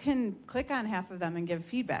you can click on half of them and give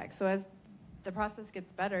feedback. So as the process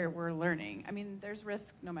gets better, we're learning. I mean, there's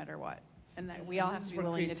risk no matter what. And that we all have to be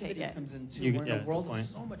willing to take it. Comes into we're in a world of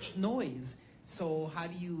so much noise. So how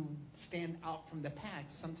do you stand out from the pack?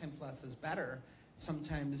 Sometimes less is better.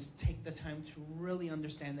 Sometimes take the time to really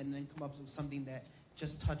understand it and then come up with something that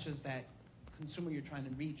just touches that consumer you're trying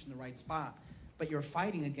to reach in the right spot. But you're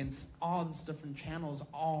fighting against all these different channels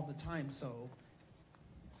all the time. So,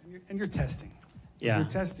 and you're testing. Yeah. If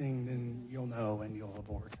you're testing, then you'll know and you'll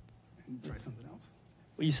abort and try something else.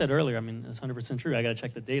 What you said earlier, I mean, it's 100% true. I got to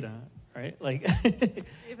check the data, right? Like,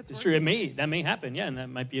 it's true. That may happen, yeah, and that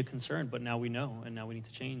might be a concern. But now we know, and now we need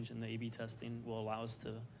to change, and the A/B testing will allow us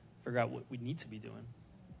to figure out what we need to be doing.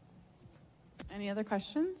 Any other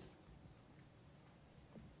questions?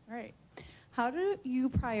 All right. How do you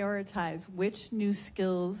prioritize which new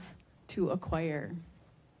skills to acquire?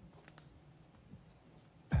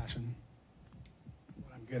 Passion,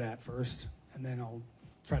 what I'm good at first, and then I'll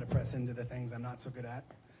try to press into the things I'm not so good at.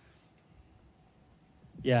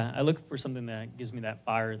 Yeah, I look for something that gives me that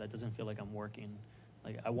fire that doesn't feel like I'm working.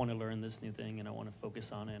 Like, I want to learn this new thing, and I want to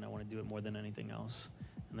focus on it, and I want to do it more than anything else,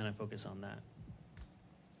 and then I focus on that.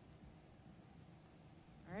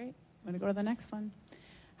 All right, I'm going to go to the next one.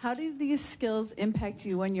 How do these skills impact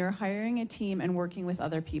you when you're hiring a team and working with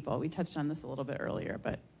other people? We touched on this a little bit earlier,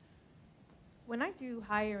 but. When I do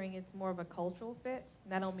hiring, it's more of a cultural fit.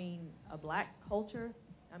 And I don't mean a black culture.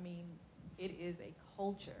 I mean, it is a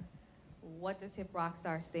culture. What does Hip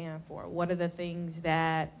Rockstar stand for? What are the things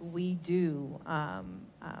that we do?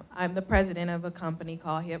 I'm the president of a company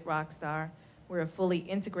called Hip Rockstar. We're a fully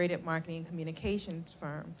integrated marketing and communications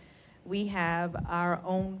firm. We have our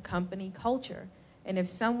own company culture. And if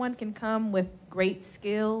someone can come with great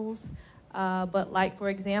skills, but like, for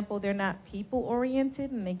example, they're not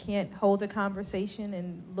people-oriented and they can't hold a conversation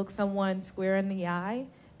and look someone square in the eye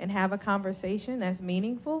and have a conversation that's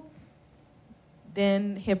meaningful,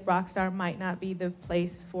 then Hip Rockstar might not be the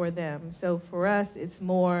place for them. So for us, it's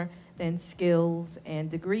more than skills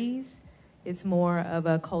and degrees. It's more of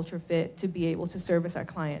a culture fit to be able to service our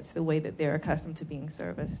clients the way that they're accustomed to being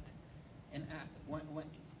serviced. And when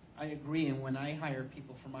I agree, and when I hire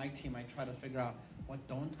people for my team, I try to figure out what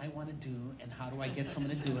don't I want to do and how do I get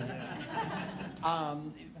someone to do it.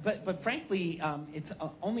 But frankly, it's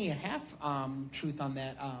only a half truth on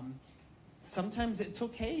that. Sometimes it's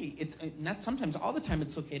okay. It's not sometimes, all the time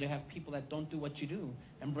it's okay to have people that don't do what you do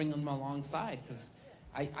and bring them alongside, because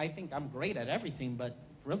I think I'm great at everything, but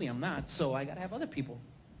really I'm not, so I got to have other people.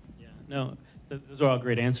 Yeah, no, those are all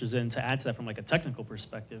great answers. And to add to that from like a technical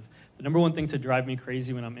perspective, the number one thing to drive me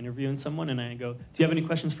crazy when I'm interviewing someone and I go, do you have any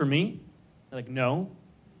questions for me? They're like, no.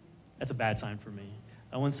 That's a bad sign for me.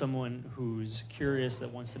 I want someone who's curious,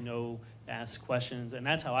 that wants to know, ask questions, and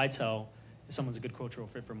that's how I tell if someone's a good cultural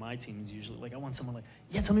fit for my team. Is usually like, I want someone like,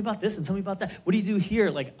 yeah, tell me about this and tell me about that. What do you do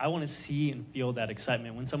here? Like, I want to see and feel that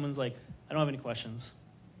excitement. When someone's like, I don't have any questions,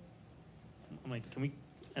 I'm like, can we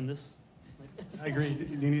end this? I agree.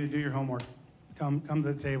 You need to do your homework. Come to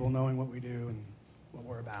the table knowing what we do and what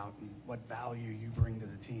we're about and what value you bring to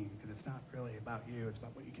the team, because it's not really about you. It's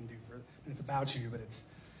about what you can do for. And it's about you, but it's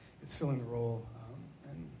filling the role.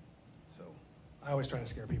 And so I always try to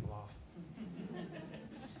scare people off.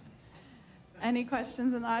 Any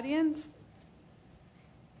questions in the audience?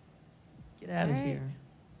 Get out of All right. here.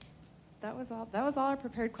 That was all our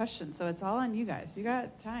prepared questions. So it's all on you guys. You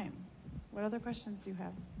got time. What other questions do you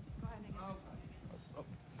have? Go ahead and get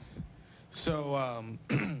this. So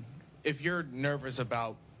if you're nervous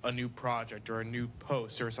about a new project or a new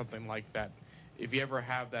post or something like that, if you ever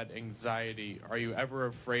have that anxiety, are you ever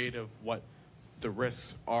afraid of what the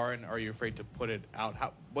risks are, and are you afraid to put it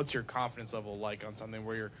out? What's your confidence level like on something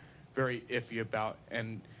where you're very iffy about,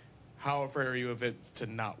 and how afraid are you of it to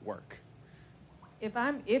not work? If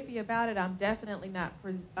I'm iffy about it, I'm definitely not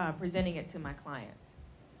presenting it to my clients.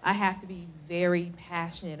 I have to be very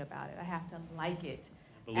passionate about it. I have to like it.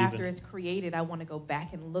 After it's created, I want to go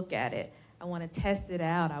back and look at it. I want to test it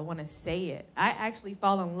out. I want to say it. I actually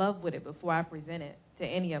fall in love with it before I present it to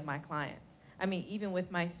any of my clients. I mean, even with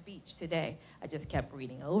my speech today, I just kept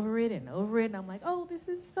reading over it, and I'm like, oh, this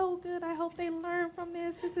is so good. I hope they learn from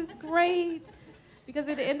this. This is great. Because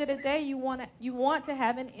at the end of the day, you want to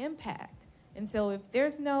have an impact. And so if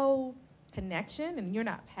there's no connection and you're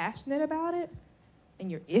not passionate about it and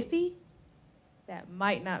you're iffy, that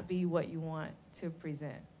might not be what you want to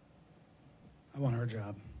present. I want her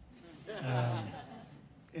job.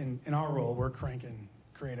 In our role, we're cranking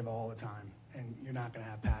creative all the time, and you're not going to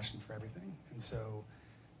have passion for everything. And so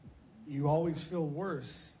you always feel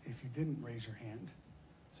worse if you didn't raise your hand.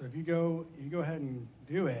 So if you go ahead and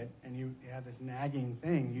do it, and you have this nagging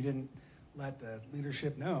thing, you didn't let the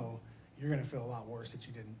leadership know, you're going to feel a lot worse that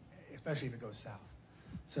you didn't, especially if it goes south.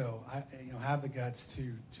 So have the guts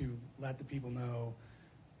to let the people know,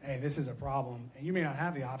 hey, this is a problem, and you may not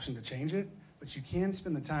have the option to change it, but you can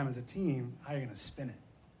spend the time as a team. How are you going to spin it?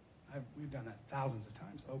 We've done that thousands of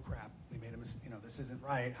times. Oh crap, we made a mistake. This isn't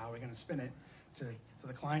right. How are we going to spin it so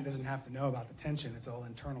the client doesn't have to know about the tension? It's all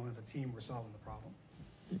internal. As a team, we're solving the problem.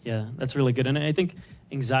 Yeah, that's really good. And I think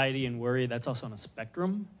anxiety and worry, that's also on a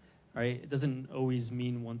spectrum, right? It doesn't always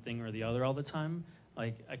mean one thing or the other all the time.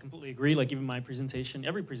 Like, I completely agree. Like, even my presentation,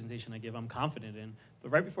 every presentation I give, I'm confident in.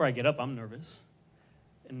 But right before I get up, I'm nervous.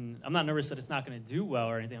 And I'm not nervous that it's not going to do well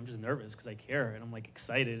or anything. I'm just nervous because I care, and I'm, like,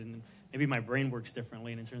 excited. And maybe my brain works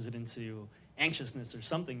differently, and it turns it into anxiousness or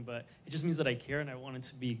something. But it just means that I care, and I want it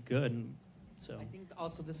to be good. And so I think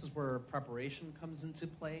also this is where preparation comes into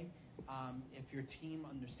play. If your team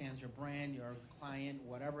understands your brand, your client,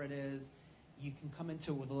 whatever it is, you can come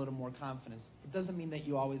into it with a little more confidence. It doesn't mean that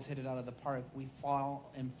you always hit it out of the park. We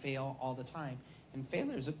fall and fail all the time. And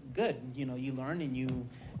failures are good. You learn and you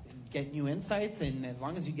get new insights, and as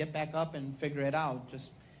long as you get back up and figure it out,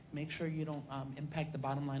 just make sure you don't impact the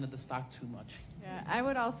bottom line of the stock too much. Yeah, I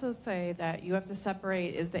would also say that you have to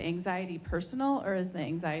separate, is the anxiety personal or is the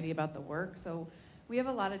anxiety about the work? So we have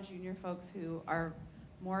a lot of junior folks who are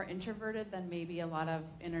more introverted than maybe a lot of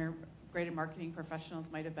integrated marketing professionals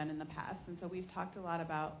might have been in the past. And so we've talked a lot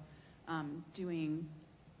about doing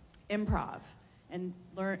improv and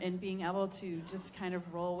being able to just kind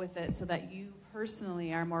of roll with it so that you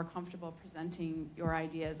personally are more comfortable presenting your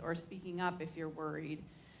ideas or speaking up if you're worried.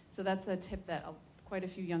 So that's a tip that quite a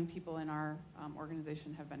few young people in our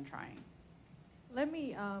organization have been trying. Let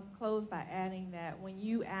me close by adding that when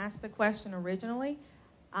you asked the question originally,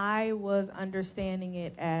 I was understanding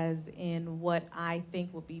it as in what I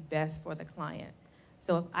think would be best for the client.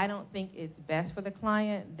 So if I don't think it's best for the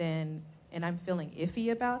client, then, and I'm feeling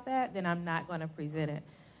iffy about that, then I'm not going to present it.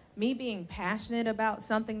 Me being passionate about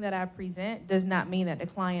something that I present does not mean that the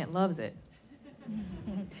client loves it.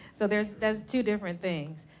 So that's two different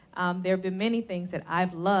things. There have been many things that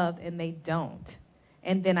I've loved and they don't.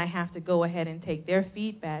 And then I have to go ahead and take their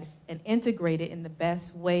feedback and integrate it in the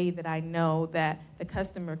best way that I know that the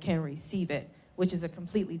customer can receive it, which is a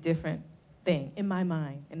completely different thing in my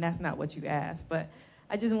mind. And that's not what you asked. But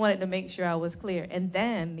I just wanted to make sure I was clear. And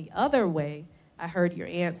then the other way I heard your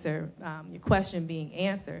answer, your question being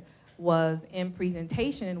answered, was in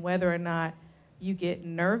presentation, whether or not you get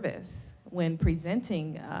nervous when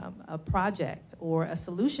presenting a project or a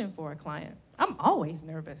solution for a client. I'm always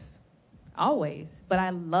nervous, always. But I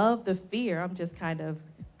love the fear. I'm just kind of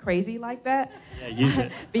crazy like that. Yeah, use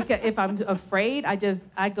it. Because if I'm afraid,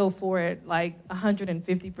 I go for it like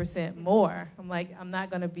 150% more. I'm like, I'm not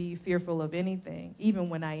going to be fearful of anything, even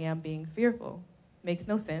when I am being fearful. Makes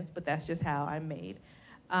no sense, but that's just how I'm made.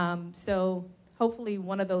 So hopefully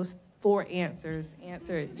one of those 4 answers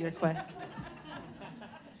answered your question.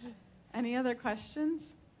 Any other questions?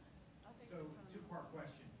 So, 2-part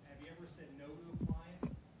question. Have you ever said no to a client,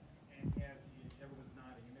 and everyone's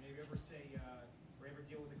nodding? And then have you ever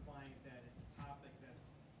deal with a client that it's a topic that's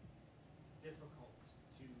difficult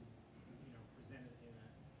to, present it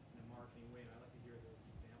in a marketing way? And I'd like to hear those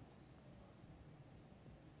examples.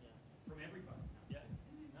 From everybody. Yeah.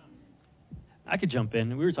 I could jump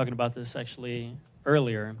in. We were talking about this actually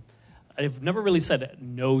earlier. I've never really said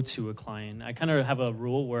no to a client. I kind of have a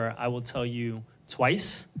rule where I will tell you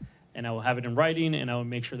twice, and I will have it in writing, and I will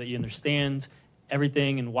make sure that you understand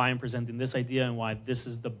everything and why I'm presenting this idea and why this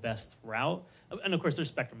is the best route. And of course, there's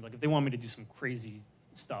spectrum. Like if they want me to do some crazy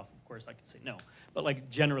stuff, of course I can say no. But like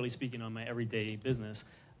generally speaking on my everyday business,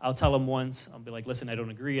 I'll tell them once, I'll be like, listen, I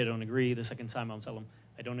don't agree. The second time I'll tell them,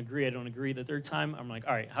 I don't agree. The third time, I'm like,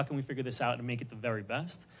 all right, how can we figure this out and make it the very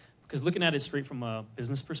best? Because looking at it straight from a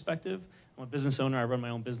business perspective, I'm a business owner, I run my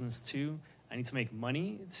own business too. I need to make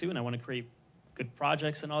money too, and I want to create good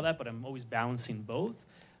projects and all that, but I'm always balancing both.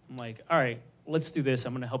 I'm like, all right, let's do this.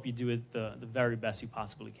 I'm going to help you do it the very best you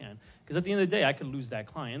possibly can. Because at the end of the day, I could lose that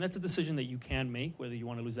client. And that's a decision that you can make, whether you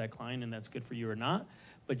want to lose that client and that's good for you or not.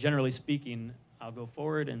 But generally speaking, I'll go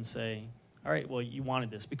forward and say, all right, well, you wanted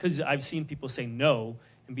this. Because I've seen people say no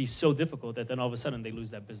and be so difficult that then all of a sudden they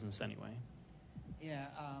lose that business anyway. Yeah,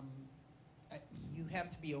 you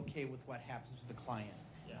have to be okay with what happens with the client,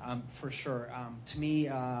 for sure. To me,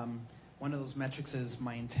 one of those metrics is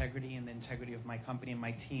my integrity and the integrity of my company and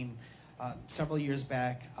my team. Several years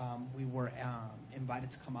back, we were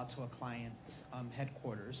invited to come out to a client's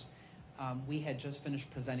headquarters. We had just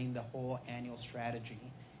finished presenting the whole annual strategy,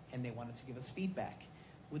 and they wanted to give us feedback.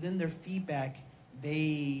 Within their feedback,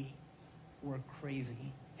 they were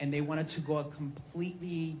crazy, and they wanted to go a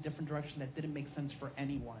completely different direction that didn't make sense for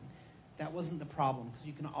anyone. That wasn't the problem, because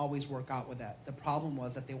you can always work out with that. The problem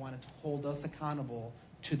was that they wanted to hold us accountable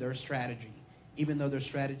to their strategy, even though their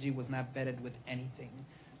strategy was not vetted with anything.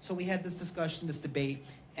 So we had this discussion, this debate,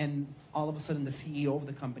 and all of a sudden the CEO of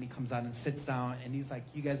the company comes out and sits down, and he's like,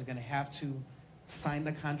 you guys are going to have to sign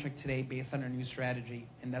the contract today based on our new strategy,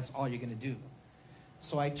 and that's all you're going to do.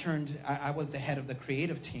 So I was the head of the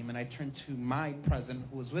creative team, and I turned to my president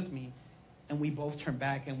who was with me, and we both turned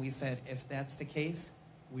back and we said, if that's the case,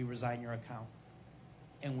 we resign your account.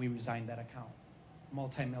 And we resigned that account.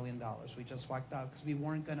 Multi-million-dollars. We just walked out because we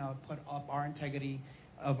weren't going to put up our integrity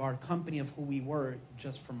of our company, of who we were,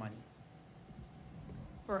 just for money.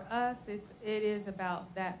 For us, it is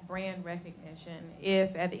about that brand recognition.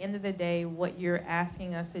 If at the end of the day, what you're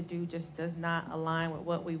asking us to do just does not align with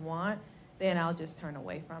what we want, then I'll just turn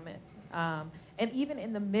away from it. And even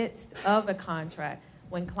in the midst of a contract,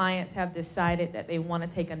 when clients have decided that they want to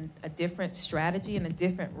take a different strategy and a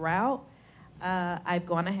different route, I've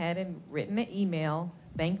gone ahead and written an email,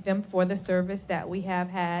 thanked them for the service that we have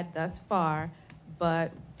had thus far,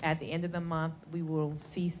 but at the end of the month, we will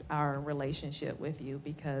cease our relationship with you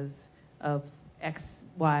because of X,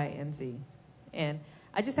 Y, and Z. And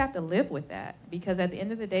I just have to live with that, because at the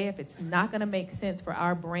end of the day, if it's not going to make sense for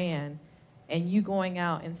our brand and you going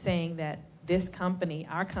out and saying that this company,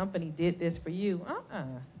 our company did this for you,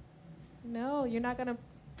 no, you're not going to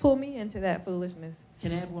pull me into that foolishness.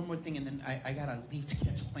 Can I add one more thing, and then I got to leave to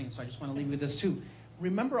catch a plane, so I just want to leave you with this too.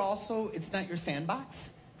 Remember also, it's not your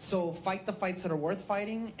sandbox. So fight the fights that are worth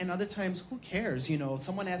fighting, and other times, who cares? You know,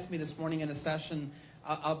 someone asked me this morning in a session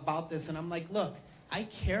about this, and I'm like, look, I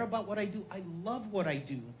care about what I do. I love what I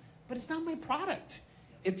do, but it's not my product.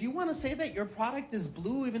 If you want to say that your product is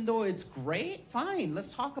blue, even though it's great, fine.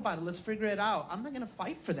 Let's talk about it. Let's figure it out. I'm not going to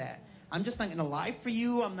fight for that. I'm just not going to lie for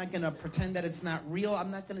you. I'm not going to pretend that it's not real. I'm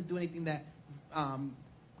not going to do anything that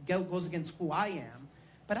goes against who I am.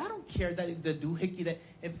 But I don't care that the doohickey, that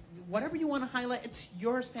if whatever you want to highlight, it's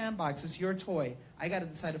your sandbox, it's your toy. I got to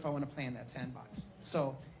decide if I want to play in that sandbox.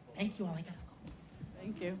 So thank you all. I got to go.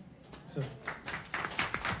 Thank you. So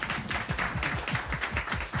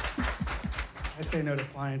I say no to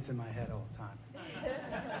clients in my head all the time.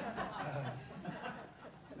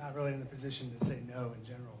 Not really in the position to say no in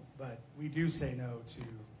general, but we do say no to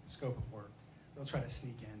scope of work. They'll try to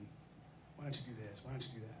sneak in. Why don't you do this? Why don't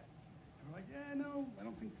you do that? And we're like, yeah, no, I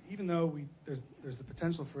don't think, even though there's the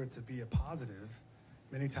potential for it to be a positive,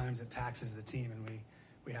 many times it taxes the team and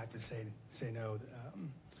we have to say no.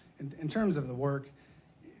 In terms of the work,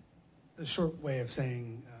 the short way of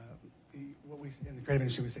saying, what we in the creative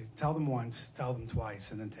industry we say, tell them once, tell them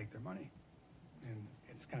twice, and then take their money. And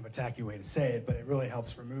it's kind of a tacky way to say it, but it really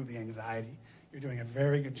helps remove the anxiety. You're doing a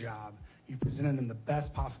very good job. You presented them the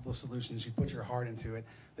best possible solutions. You put your heart into it.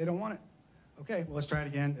 They don't want it. Okay, well, let's try it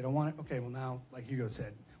again. They don't want it. Okay, well, now, like Hugo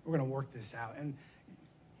said, we're going to work this out. And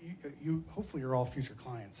you hopefully you're all future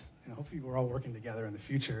clients. And hopefully we're all working together in the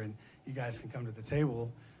future, and you guys can come to the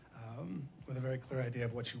table with a very clear idea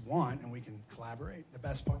of what you want, and we can collaborate. The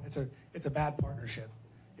best part, it's a bad partnership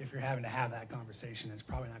if you're having to have that conversation. It's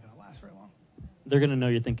probably not going to last very long. They're going to know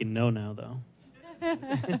you're thinking no now, though. Thank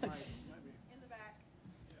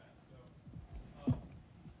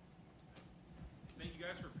you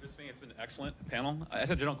guys for participating. It's been an excellent panel. I had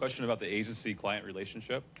a general question about the agency-client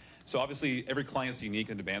relationship. So obviously, every client's unique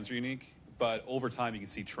and demands are unique, but over time, you can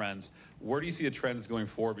see trends. Where do you see the trends going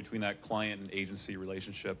forward between that client and agency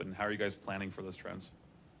relationship, and how are you guys planning for those trends?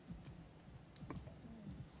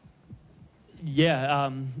 Yeah,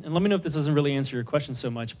 and let me know if this doesn't really answer your question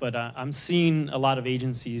so much, but I'm seeing a lot of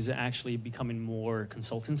agencies actually becoming more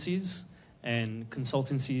consultancies, and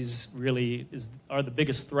consultancies really are the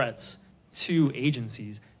biggest threats to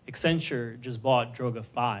agencies. Accenture just bought Droga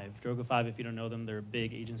 5. Droga 5, if you don't know them, they're a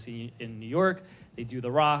big agency in New York. They do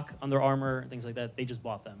The Rock, Under Armour, things like that. They just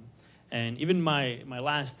bought them. And even my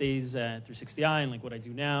last days at 360i and like what I do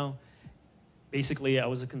now, basically I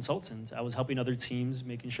was a consultant. I was helping other teams,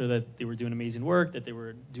 making sure that they were doing amazing work, that they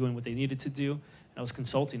were doing what they needed to do. And I was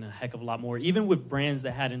consulting a heck of a lot more. Even with brands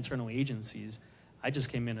that had internal agencies, I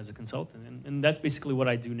just came in as a consultant. And that's basically what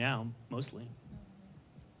I do now, mostly.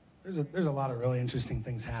 There's a lot of really interesting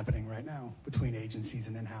things happening right now between agencies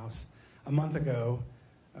and in-house. A month ago,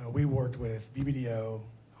 we worked with BBDO,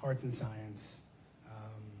 Hearts and Science,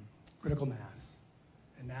 Critical Mass,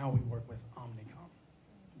 and now we work with Omnicom.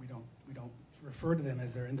 We don't refer to them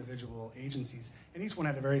as their individual agencies, and each one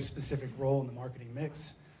had a very specific role in the marketing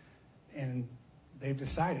mix, and they've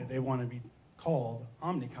decided they want to be called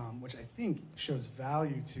Omnicom, which I think shows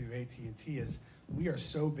value to AT&T as we are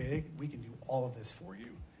so big, we can do all of this for you.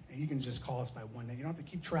 And you can just call us by one name. You don't have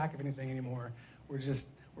to keep track of anything anymore. We're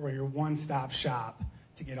your one-stop shop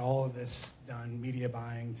to get all of this done, media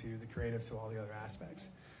buying to the creative to all the other aspects.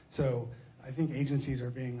 So I think agencies are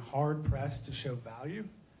being hard-pressed to show value,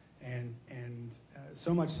 and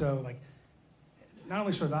so much so, like, not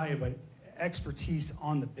only show value, but expertise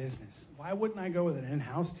on the business. Why wouldn't I go with an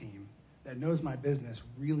in-house team that knows my business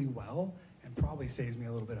really well and probably saves me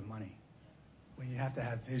a little bit of money? When you have to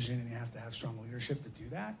have vision and you have to have strong leadership to do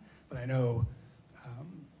that. But I know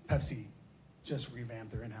Pepsi just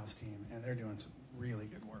revamped their in-house team, and they're doing some really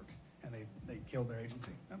good work. And they killed their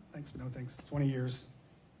agency. Oh, thanks, but no thanks. 20 years,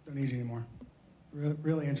 don't need you anymore.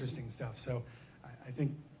 Really interesting stuff. So I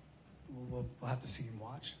think we'll have to see and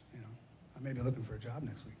watch. You know, I may be looking for a job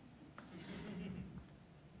next week.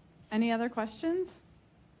 Any other questions?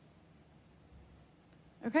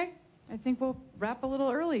 Okay. I think we'll wrap a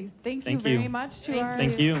little early. Thank you very much to our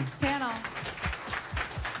panel.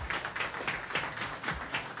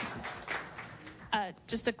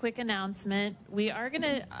 Just a quick announcement. We're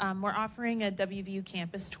offering a WVU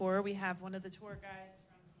campus tour. We have one of the tour guides